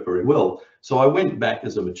didn't work very well. So I went back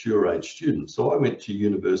as a mature age student. So I went to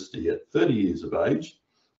university at 30 years of age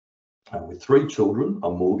with 3 children, a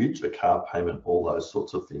mortgage, a car payment, all those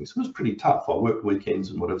sorts of things. It was pretty tough. I worked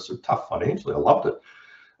weekends and whatever, so tough financially. I loved it.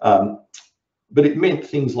 But it meant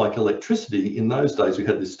things like electricity. In those days, we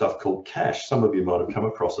had this stuff called cash. Some of you might have come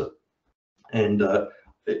across it. And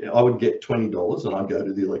I would get $20 and I'd go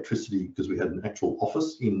to the electricity, because we had an actual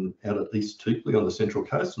office out at East Tupley on the Central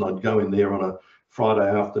Coast, and I'd go in there on a Friday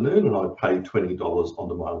afternoon and I'd pay $20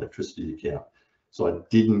 onto my electricity account. So I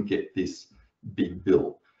didn't get this big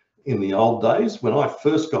bill. In the old days, when I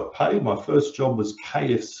first got paid, my first job was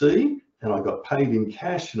KFC, and I got paid in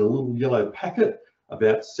cash in a little yellow packet,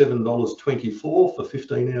 about $7.24 for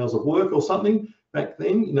 15 hours of work or something. Back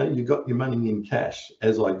then, you got your money in cash.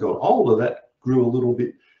 As I got older, that grew a little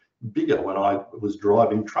bit bigger. When I was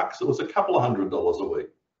driving trucks, it was a couple of $100s a week.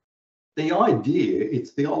 The idea,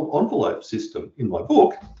 it's the old envelope system in my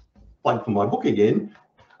book, like for my book again,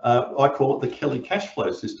 I call it the Kelly cash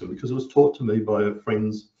flow system, because it was taught to me by a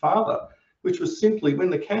friend's father, which was simply, when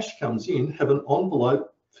the cash comes in, have an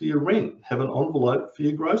envelope for your rent, have an envelope for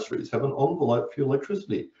your groceries, have an envelope for your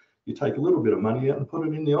electricity. You take a little bit of money out and put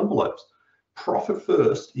it in the envelopes. Profit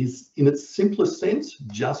First is, in its simplest sense,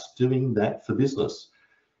 just doing that for business.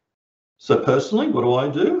 So personally,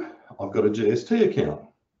 what do? I've got a GST account.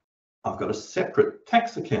 I've got a separate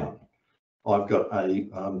tax account. I've got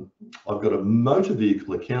a motor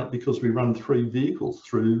vehicle account, because we run 3 vehicles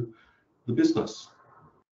through the business.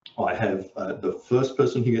 I have the first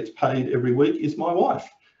person who gets paid every week is my wife.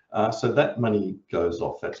 So that money goes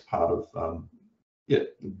off. That's part of,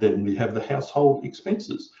 then we have the household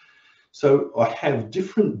expenses. So I have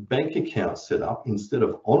different bank accounts set up instead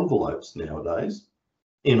of envelopes nowadays.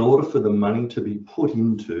 in order for the money to be put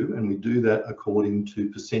into, and we do that according to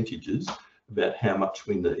percentages about how much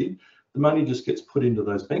we need, the money just gets put into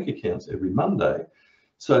those bank accounts every Monday.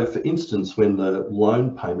 So for instance, when the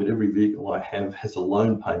loan payment, every vehicle I have has a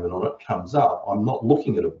loan payment on it, comes up, I'm not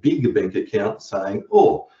looking at a big bank account saying,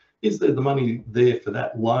 oh, is there the money there for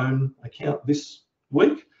that loan account this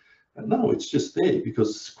week? No, it's just there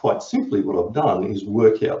because quite simply what I've done is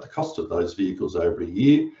work out the cost of those vehicles over a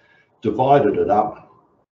year, divided it up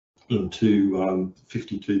into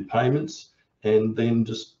 52 payments, and then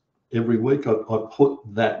just every week I put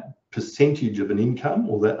that percentage of an income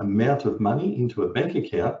or that amount of money into a bank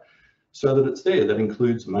account so that it's there. That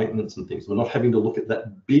includes maintenance and things. We're not having to look at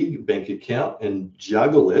that big bank account and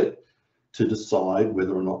juggle it to decide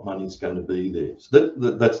whether or not money's going to be there. So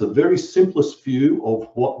that's the very simplest view of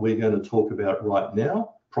what we're going to talk about right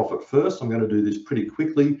now. Profit first. I'm going to do this pretty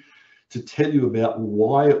quickly to tell you about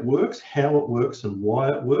why it works, how it works, and why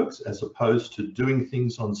it works, as opposed to doing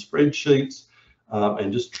things on spreadsheets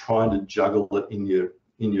and just trying to juggle it in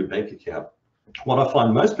your bank account. What I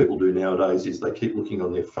find most people do nowadays is they keep looking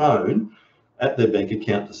on their phone at their bank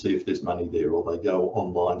account to see if there's money there, or they go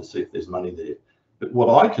online to see if there's money there. But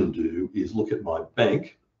what I can do is look at my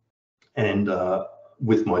bank, and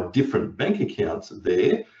with my different bank accounts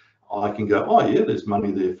there, I can go, oh yeah, there's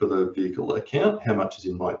money there for the vehicle account. How much is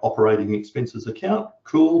in my operating expenses account?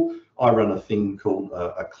 Cool. I run a thing called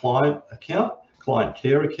a client account, client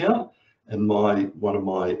care account, and one of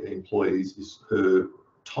my employees, her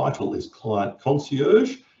title is client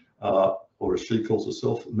concierge, or as she calls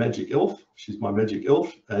herself, magic elf. She's my magic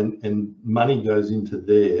elf, and money goes into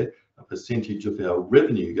there. A percentage of our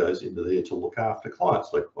revenue goes into there to look after clients.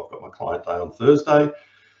 Like I've got my client day on Thursday,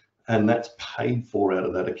 and that's paid for out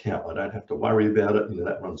of that account. I don't have to worry about it. You know,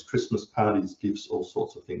 that runs Christmas parties, gifts, all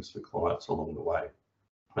sorts of things for clients along the way.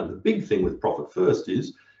 And the big thing with Profit First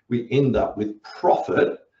is we end up with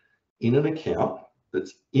profit in an account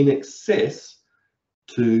that's in excess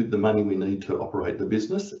to the money we need to operate the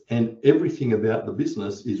business, and everything about the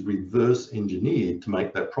business is reverse engineered to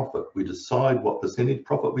make that profit. We decide what percentage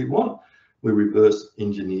profit we want, we reverse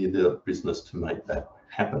engineer the business to make that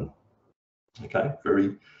happen. Okay,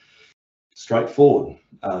 very straightforward.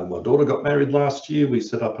 My daughter got married last year. We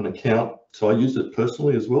set up an account, so I used it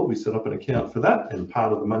personally as well. We set up an account for that, and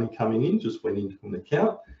part of the money coming in just went into an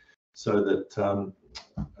account so that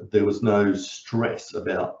there was no stress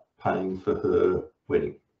about paying for her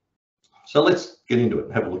wedding. So let's get into it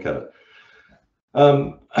and have a look at it.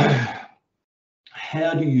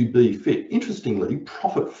 How do you be fit? Interestingly,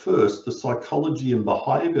 Profit First, the psychology and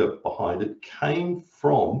behavior behind it came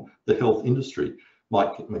from the health industry.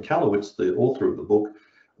 Mike Michalowicz, the author of the book,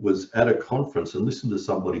 was at a conference and listened to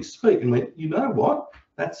somebody speak and went, you know what?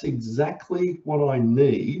 That's exactly what I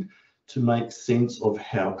need to make sense of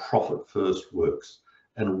how Profit First works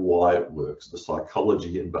and why it works, the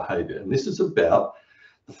psychology and behavior. And this is about,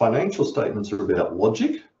 the financial statements are about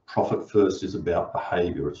logic. Profit First is about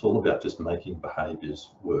behavior. It's all about just making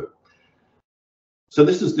behaviors work. So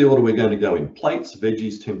this is the order we're going to go in: plates,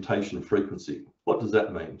 veggies, temptation, frequency. What does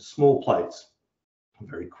that mean? Small plates.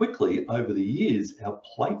 Very quickly over the years, our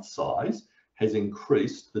plate size has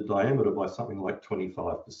increased the diameter by something like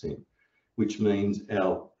 25%, which means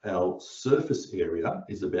our surface area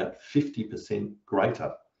is about 50%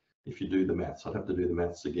 greater. If you do the maths, I'd have to do the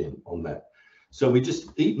maths again on that. So we just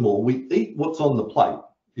eat more. We eat what's on the plate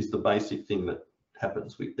is the basic thing that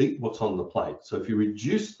happens. We eat what's on the plate. So if you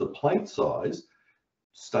reduce the plate size,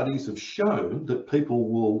 studies have shown that people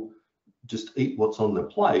will just eat what's on the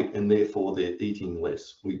plate, and therefore they're eating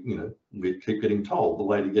less. We keep getting told the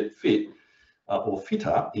way to get fit or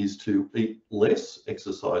fitter is to eat less,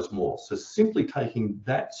 exercise more. So simply taking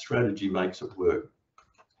that strategy makes it work.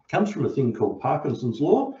 It comes from a thing called Parkinson's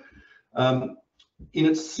law. In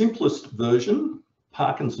its simplest version,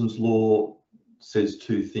 Parkinson's law says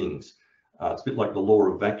two things. It's a bit like the law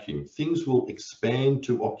of vacuum. Things will expand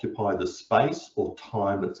to occupy the space or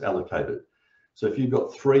time that's allocated. So if you've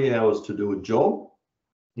got 3 hours to do a job,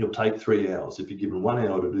 you'll take 3 hours. If you're given 1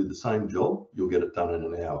 hour to do the same job, you'll get it done in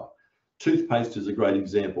an hour. Toothpaste is a great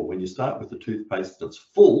example. When you start with the toothpaste that's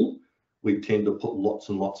full, we tend to put lots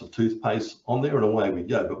and lots of toothpaste on there and away we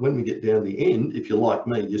go. But when we get down the end, if you're like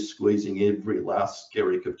me, you're squeezing every last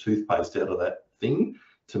skerrick of toothpaste out of that thing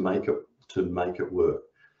to make it work.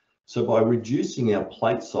 So by reducing our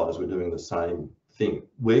plate size, we're doing the same thing.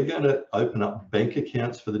 We're going to open up bank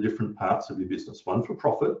accounts for the different parts of your business. One for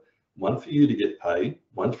profit, one for you to get paid,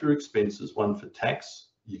 one for your expenses, one for tax.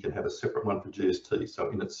 You can have a separate one for GST.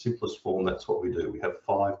 So in its simplest form, that's what we do. We have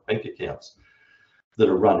 5 bank accounts that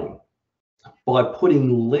are running. By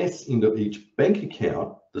putting less into each bank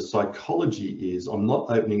account, the psychology is I'm not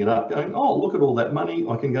opening it up going, oh, look at all that money,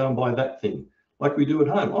 I can go and buy that thing. Like we do at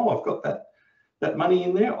home. Oh, I've got that money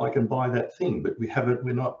in there, I can buy that thing. But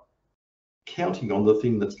we're not counting on the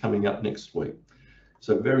thing that's coming up next week.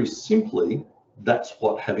 So very simply, that's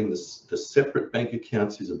what having the separate bank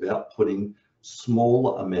accounts is about, putting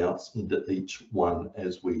smaller amounts into each one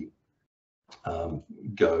as we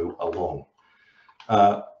go along.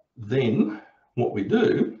 Then what we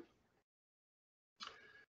do,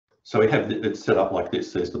 so we have it set up like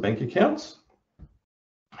this. There's the bank accounts,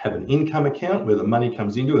 have an income account where the money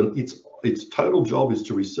comes into, and its total job is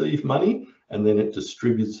to receive money, and then it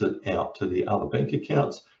distributes it out to the other bank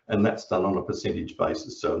accounts, and that's done on a percentage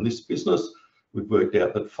basis. So in this business, we've worked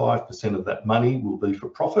out that 5% of that money will be for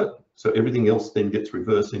profit. So everything else then gets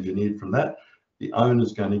reverse engineered from that. The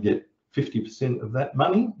owner's going to get 50% of that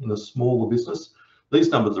money in a smaller business. These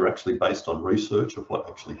numbers are actually based on research of what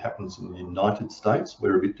actually happens in the United States.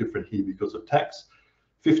 We're a bit different here because of tax.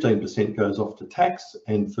 15% goes off to tax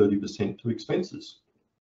and 30% to expenses.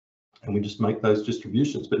 And we just make those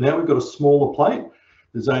distributions. But now we've got a smaller plate.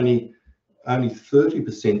 There's only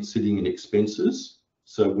 30% sitting in expenses.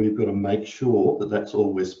 So we've got to make sure that that's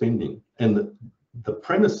all we're spending. And the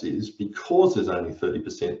premise is, because there's only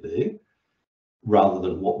 30% there, rather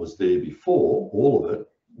than what was there before, all of it,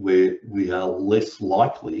 where we are less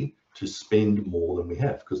likely to spend more than we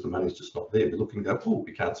have because the money's just not there. We're looking and go, oh,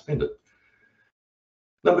 we can't spend it.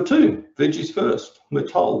 Number 2, veggies first. We're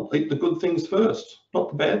told, eat the good things first, not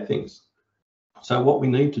the bad things. So what we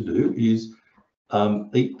need to do is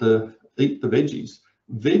eat the veggies.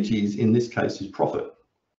 Veggies in this case is profit.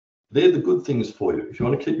 They're the good things for you. If you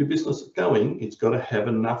want to keep your business going, it's got to have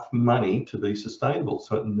enough money to be sustainable.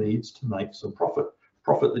 So it needs to make some profit.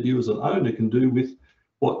 Profit that you as an owner can do with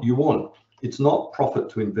what you want. It's not profit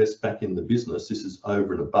to invest back in the business. This is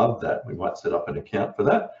over and above that. We might set up an account for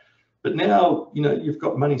that. But now, you know, you've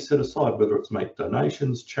got money set aside, whether it's make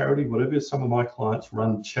donations, charity, whatever. Some of my clients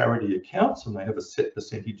run charity accounts and they have a set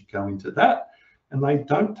percentage go into that. And they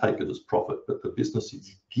don't take it as profit, but the business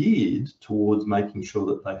is geared towards making sure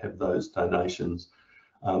that they have those donations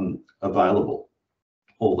available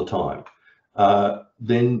all the time.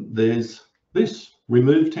 Then there's this,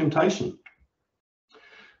 remove temptation.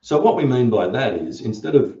 So what we mean by that is,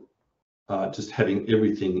 instead of just having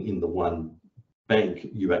everything in the one bank,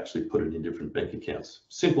 you actually put it in different bank accounts.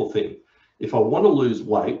 Simple thing. If I want to lose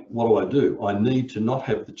weight, what do? I need to not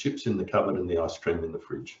have the chips in the cupboard and the ice cream in the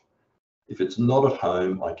fridge. If it's not at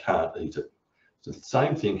home, I can't eat it. So the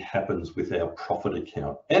same thing happens with our profit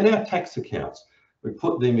account and our tax accounts. We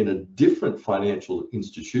put them in a different financial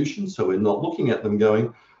institution, so we're not looking at them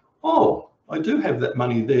going, oh, I do have that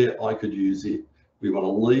money there, I could use it. We want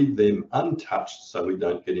to leave them untouched so we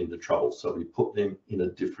don't get into trouble. So we put them in a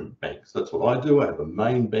different bank. So that's what I do. I have a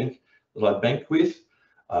main bank that I bank with.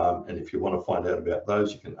 And if you want to find out about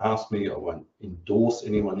those, you can ask me. I won't endorse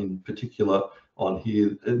anyone in particular on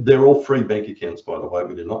here. They're all free bank accounts, by the way.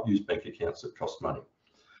 We do not use bank accounts that cost money.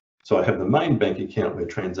 So I have the main bank account where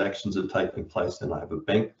transactions are taking place, and I have a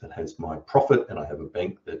bank that has my profit, and I have a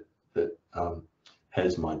bank that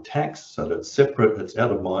has my tax. So that's separate, it's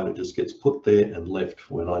out of mine, it just gets put there and left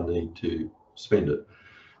when I need to spend it.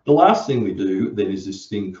 The last thing we do then is this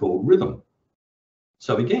thing called rhythm.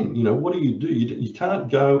 So again, you know, what do? You can't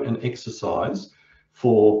go and exercise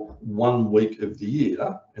for 1 week of the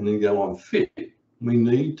year and then go, I'm fit. We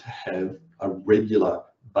need to have a regular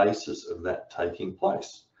basis of that taking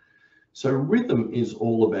place. So rhythm is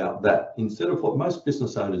all about that. Instead of what most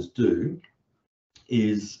business owners do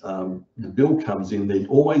is the bill comes in, they're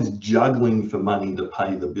always juggling for money to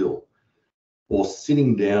pay the bill, or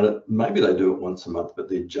sitting down at, maybe they do it once a month, but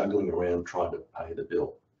they're juggling around trying to pay the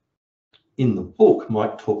bill. In the book,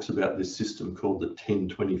 Mike talks about this system called the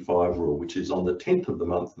 10-25 rule, which is on the 10th of the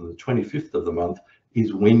month and the 25th of the month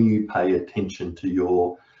is when you pay attention to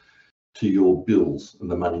your bills and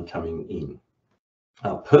the money coming in.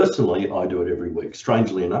 Personally, I do it every week.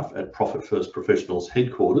 Strangely enough, at Profit First Professionals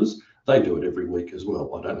headquarters, they do it every week as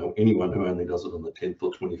well. I don't know anyone who only does it on the 10th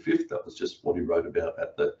or 25th. That was just what he wrote about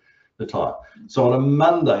at the time. So on a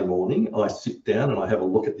Monday morning, I sit down and I have a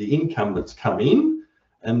look at the income that's come in,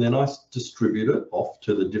 and then I distribute it off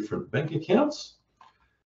to the different bank accounts.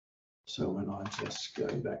 So when I just go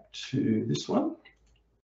back to this one.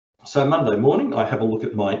 So Monday morning, I have a look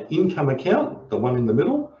at my income account, the one in the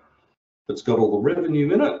middle, that's got all the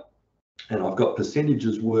revenue in it. And I've got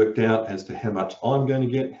percentages worked out as to how much I'm going to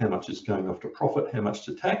get, how much is going off to profit, how much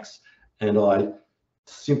to tax, and I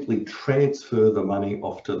simply transfer the money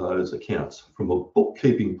off to those accounts. From a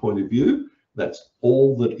bookkeeping point of view, That's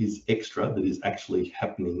all that is extra that is actually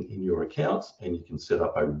happening in your accounts, and you can set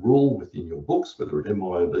up a rule within your books, whether it's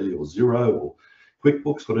MYOB or Xero or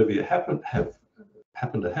QuickBooks, whatever you happen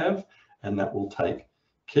to have, and that will take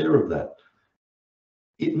care of that.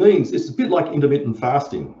 It means it's a bit like intermittent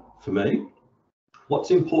fasting for me.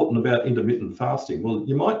 What's important about intermittent fasting? Well,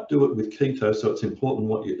 you might do it with keto, so it's important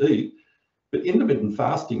what you eat, but intermittent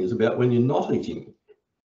fasting is about when you're not eating.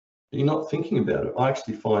 You're not thinking about it. I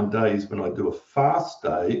actually find days when I do a fast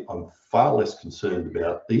day, I'm far less concerned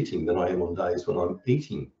about eating than I am on days when I'm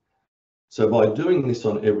eating. So by doing this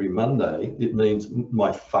on every Monday, it means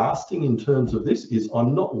my fasting in terms of this is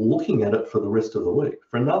I'm not looking at it for the rest of the week.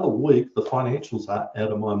 For another week, the financials are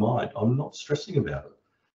out of my mind. I'm not stressing about it.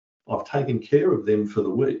 I've taken care of them for the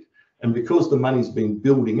week. And because the money's been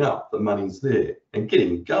building up, the money's there. And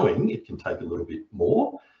getting going, it can take a little bit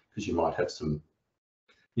more because you might have some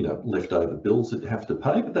leftover bills that you have to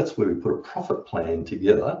pay, but that's where we put a profit plan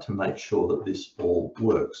together to make sure that this all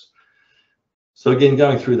works. So again,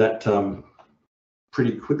 going through that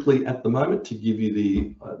pretty quickly at the moment to give you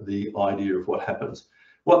the idea of what happens.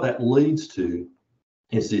 What that leads to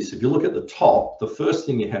is this: if you look at the top, the first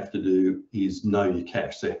thing you have to do is know your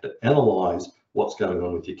cash. So you have to analyze what's going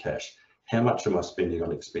on with your cash. How much am I spending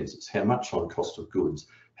on expenses? How much on cost of goods?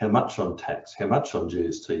 How much on tax? How much on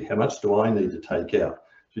GST? How much do I need to take out?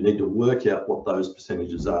 You need to work out what those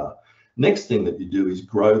percentages are. Next thing that you do is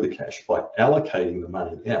grow the cash by allocating the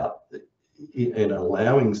money out and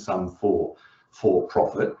allowing some for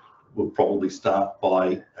profit. We'll probably start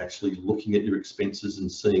by actually looking at your expenses and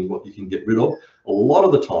seeing what you can get rid of. A lot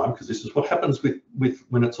of the time, because this is what happens with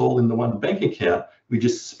when it's all in the one bank account, we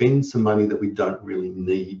just spend some money that we don't really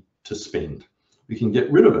need to spend. We can get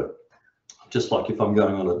rid of it. Just like if I'm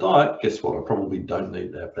going on a diet, guess what? I probably don't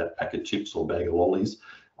need to have that pack of chips or bag of lollies.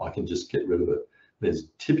 I can just get rid of it. There's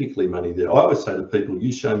typically money there. I always say to people,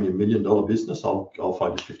 you show me $1 million business, I'll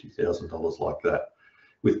find you $50,000 like that.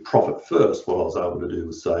 With Profit First, what I was able to do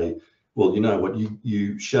was say, well, you know what,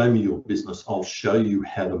 you show me your business, I'll show you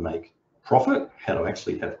how to make profit, how to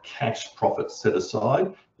actually have cash profit set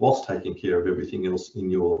aside whilst taking care of everything else in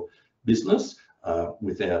your business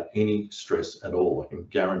without any stress at all. I can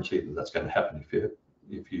guarantee that that's going to happen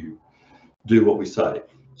if you do what we say.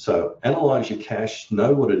 So analyze your cash,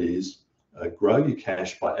 know what it is, grow your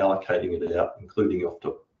cash by allocating it out, including off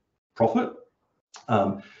to profit.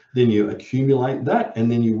 Then you accumulate that,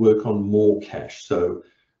 and then you work on more cash. So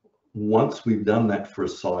once we've done that for a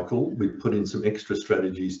cycle, we put in some extra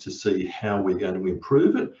strategies to see how we're going to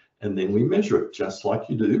improve it, and then we measure it, just like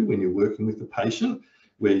you do when you're working with the patient,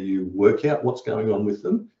 where you work out what's going on with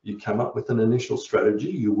them, you come up with an initial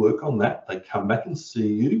strategy, you work on that, they come back and see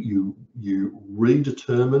you, you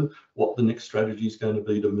redetermine what the next strategy is going to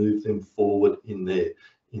be to move them forward in their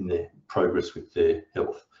progress with their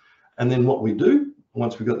health. And then what we do,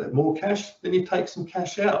 once we've got that more cash, then you take some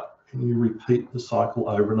cash out and you repeat the cycle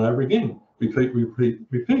over and over again. Repeat, repeat,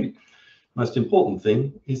 repeat. Most important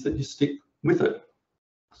thing is that you stick with it.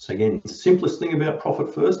 So again, the simplest thing about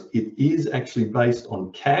Profit First, it is actually based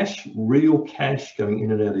on cash, real cash going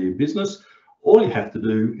in and out of your business. All you have to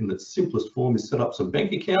do in the simplest form is set up some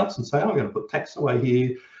bank accounts and say, I'm going to put tax away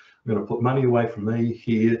here. I'm going to put money away from me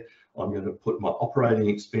here. I'm going to put my operating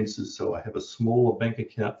expenses, so I have a smaller bank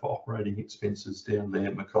account for operating expenses down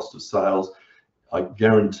there, my cost of sales. I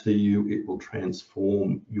guarantee you it will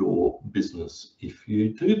transform your business if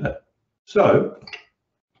you do that. So,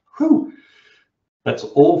 that's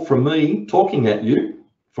all from me talking at you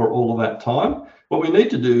for all of that time. What we need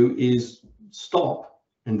to do is stop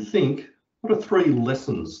and think, what are 3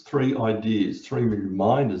 lessons, 3 ideas, 3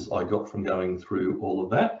 reminders I got from going through all of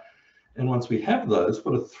that? And once we have those,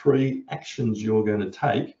 what are 3 actions you're going to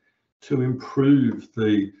take to improve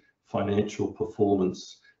the financial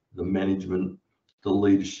performance, the management, the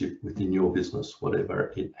leadership within your business,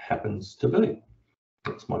 whatever it happens to be?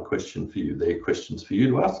 That's my question for you. They're questions for you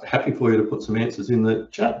to ask. Happy for you to put some answers in the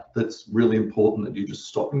chat. That's really important that you just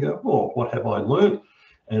stop and go, oh, what have I learned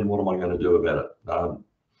and what am I going to do about it?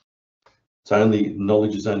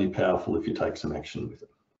 Knowledge is only powerful if you take some action with it.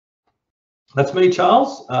 That's me,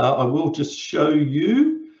 Charles. I will just show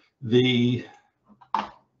you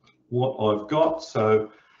what I've got.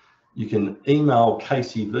 So you can email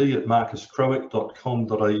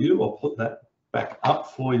kcv@marcuscrowick.com.au. I'll put that back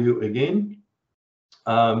up for you again.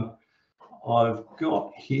 I've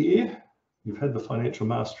got here, you've had the Financial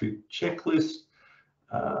Mastery Checklist.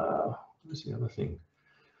 What's the other thing?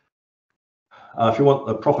 If you want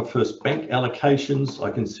the Profit First bank allocations,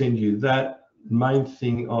 I can send you that. Main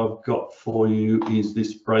thing I've got for you is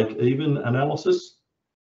this break-even analysis.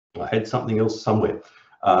 I had something else somewhere.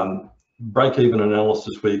 break-even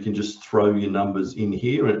analysis where you can just throw your numbers in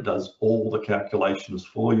here and it does all the calculations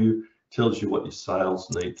for you, tells you what your sales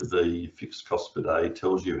need to be, fixed cost per day,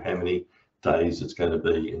 tells you how many days it's going to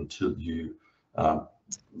be until you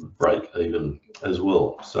break even as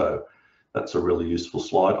well. So that's a really useful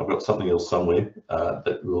slide. I've got something else somewhere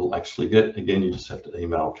that we'll actually get. Again, you just have to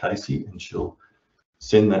email Casey and she'll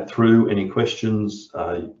send that through. Any questions,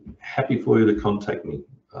 happy for you to contact me.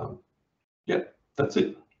 Yeah, that's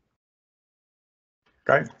it.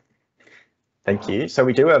 Great. Thank you. So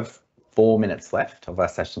we do have 4 minutes left of our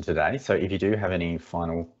session today. So if you do have any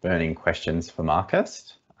final burning questions for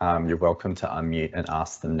Marcus, you're welcome to unmute and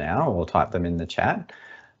ask them now or type them in the chat.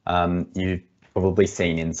 You've probably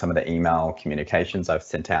seen in some of the email communications I've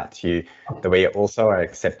sent out to you that we also are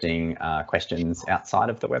accepting questions outside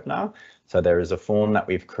of the webinar. So there is a form that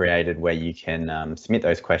we've created where you can submit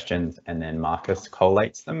those questions and then Marcus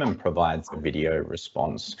collates them and provides a video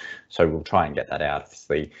response. So we'll try and get that out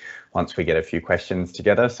obviously once we get a few questions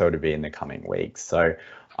together. So it'll be in the coming weeks. So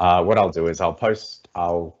what I'll do is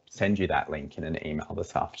I'll send you that link in an email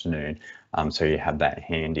this afternoon, so you have that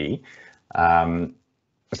handy.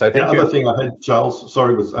 So the other thing I had, Charles,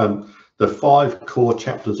 sorry, was the 5 core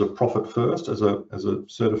chapters of Profit First. As a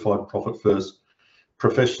certified Profit First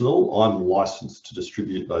professional, I'm licensed to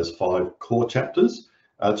distribute those 5 core chapters.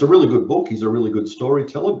 It's a really good book. He's a really good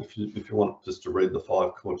storyteller. If you want just to read the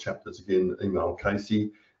 5 core chapters, again, email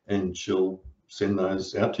Casey and she'll send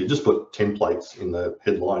those out to you. Just put templates in the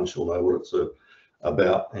headline. She'll know what it's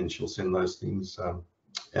about and she'll send those things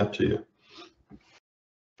out to you.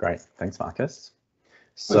 Great. Thanks, Marcus.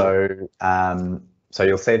 So, so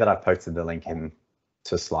you'll see that I've posted the link in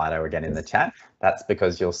to Slido again in the chat. That's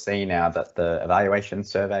because you'll see now that the evaluation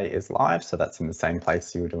survey is live. So that's in the same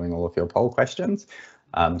place you were doing all of your poll questions.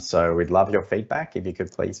 So we'd love your feedback if you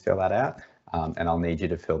could please fill that out. And I'll need you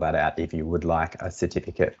to fill that out if you would like a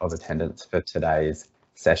certificate of attendance for today's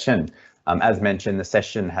session. As mentioned, the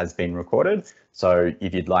session has been recorded. So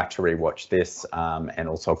if you'd like to rewatch this and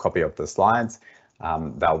also a copy of the slides,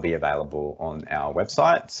 they'll be available on our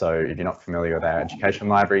website. So if you're not familiar with our education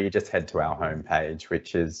library, you just head to our homepage,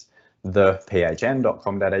 which is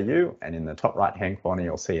thephn.com.au, and in the top right hand corner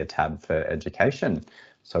you'll see a tab for education.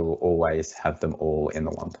 So we'll always have them all in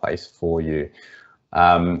the one place for you.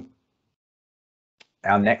 Our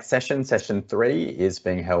next session, session 3, is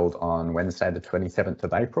being held on Wednesday the 27th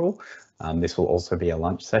of April. This will also be a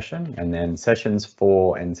lunch session, and then sessions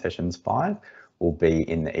 4 and sessions 5 will be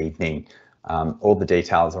in the evening. All the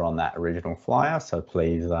details are on that original flyer, so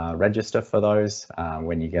please register for those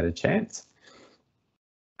when you get a chance.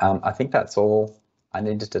 I think that's all I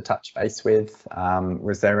needed to touch base with.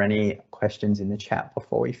 Was there any questions in the chat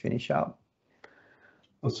before we finish up?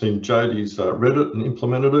 I've seen Jody's read it and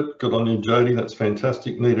implemented it. Good on you, Jody. That's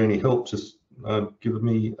fantastic. Need any help, just give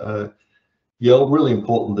me a yell. Really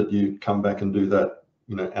important that you come back and do that,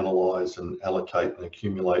 analyze and allocate and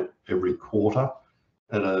accumulate every quarter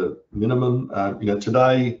at a minimum.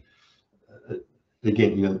 Today,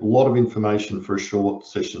 again, a lot of information for a short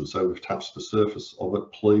session. So we've touched the surface of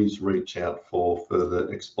it. Please reach out for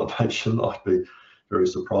further explanation. I'd be very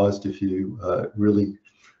surprised if you really,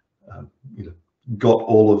 got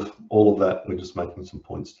all of that. We're just making some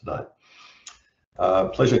points today.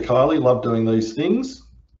 Pleasure, Kylie. Love doing these things.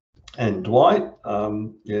 And Dwight,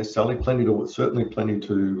 yeah, Sally, certainly plenty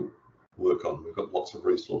to work on. We've got lots of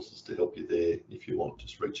resources to help you there. If you want,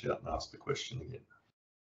 just reach out and ask the question again.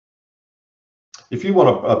 If you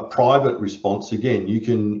want a private response, again, you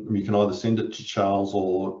can either send it to Charles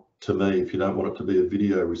or to me if you don't want it to be a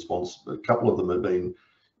video response. A couple of them have been,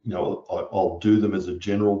 I'll do them as a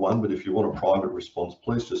general one, but if you want a private response,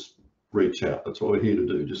 please just reach out. That's what we're here to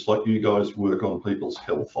do. Just like you guys work on people's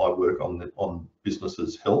health, I work on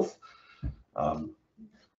businesses' health.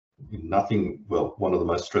 One of the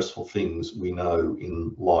most stressful things we know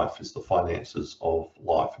in life is the finances of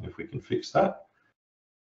life, and if we can fix that.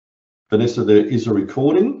 Vanessa, there is a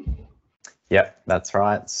recording. Yep, that's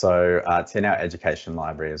right. So it's in our education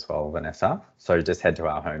library as well, Vanessa. So just head to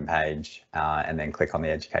our homepage and then click on the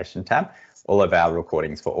education tab. All of our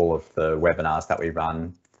recordings for all of the webinars that we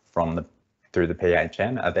run through the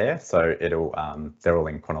PHN are there. So they're all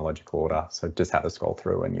in chronological order. So just have a scroll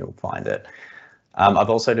through and you'll find it. I've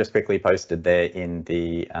also just quickly posted there in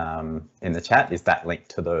the chat is that link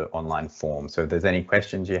to the online form. So if there's any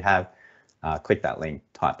questions you have, click that link,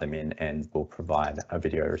 type them in, and we'll provide a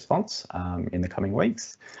video response in the coming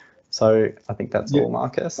weeks. So I think that's all,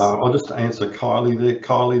 Marcus. I'll just answer Kylie there.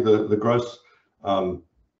 Kylie, the gross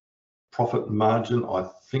profit margin, I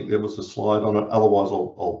think there was a slide on it. Otherwise,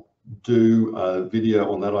 I'll do a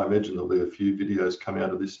video on that. I imagine there'll be a few videos come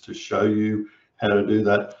out of this to show you how to do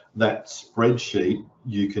that. That spreadsheet,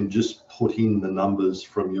 you can just put in the numbers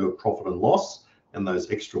from your profit and loss and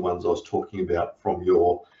those extra ones I was talking about from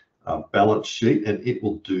your balance sheet, and it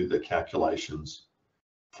will do the calculations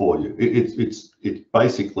for you. It's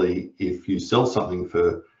basically, if you sell something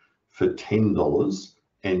for $10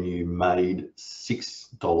 and you made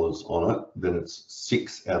 $6 on it, then it's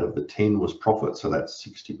 6 out of the 10 was profit, so that's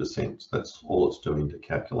 60%. That's all it's doing to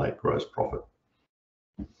calculate gross profit.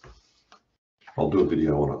 I'll do a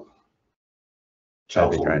video on it.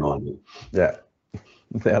 Charles will remind me. Yeah,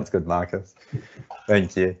 sounds good, Marcus.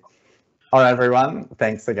 Thank you. All right, everyone.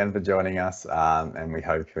 Thanks again for joining us, and we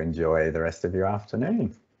hope you enjoy the rest of your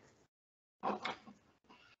afternoon.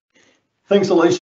 Thanks, Alicia.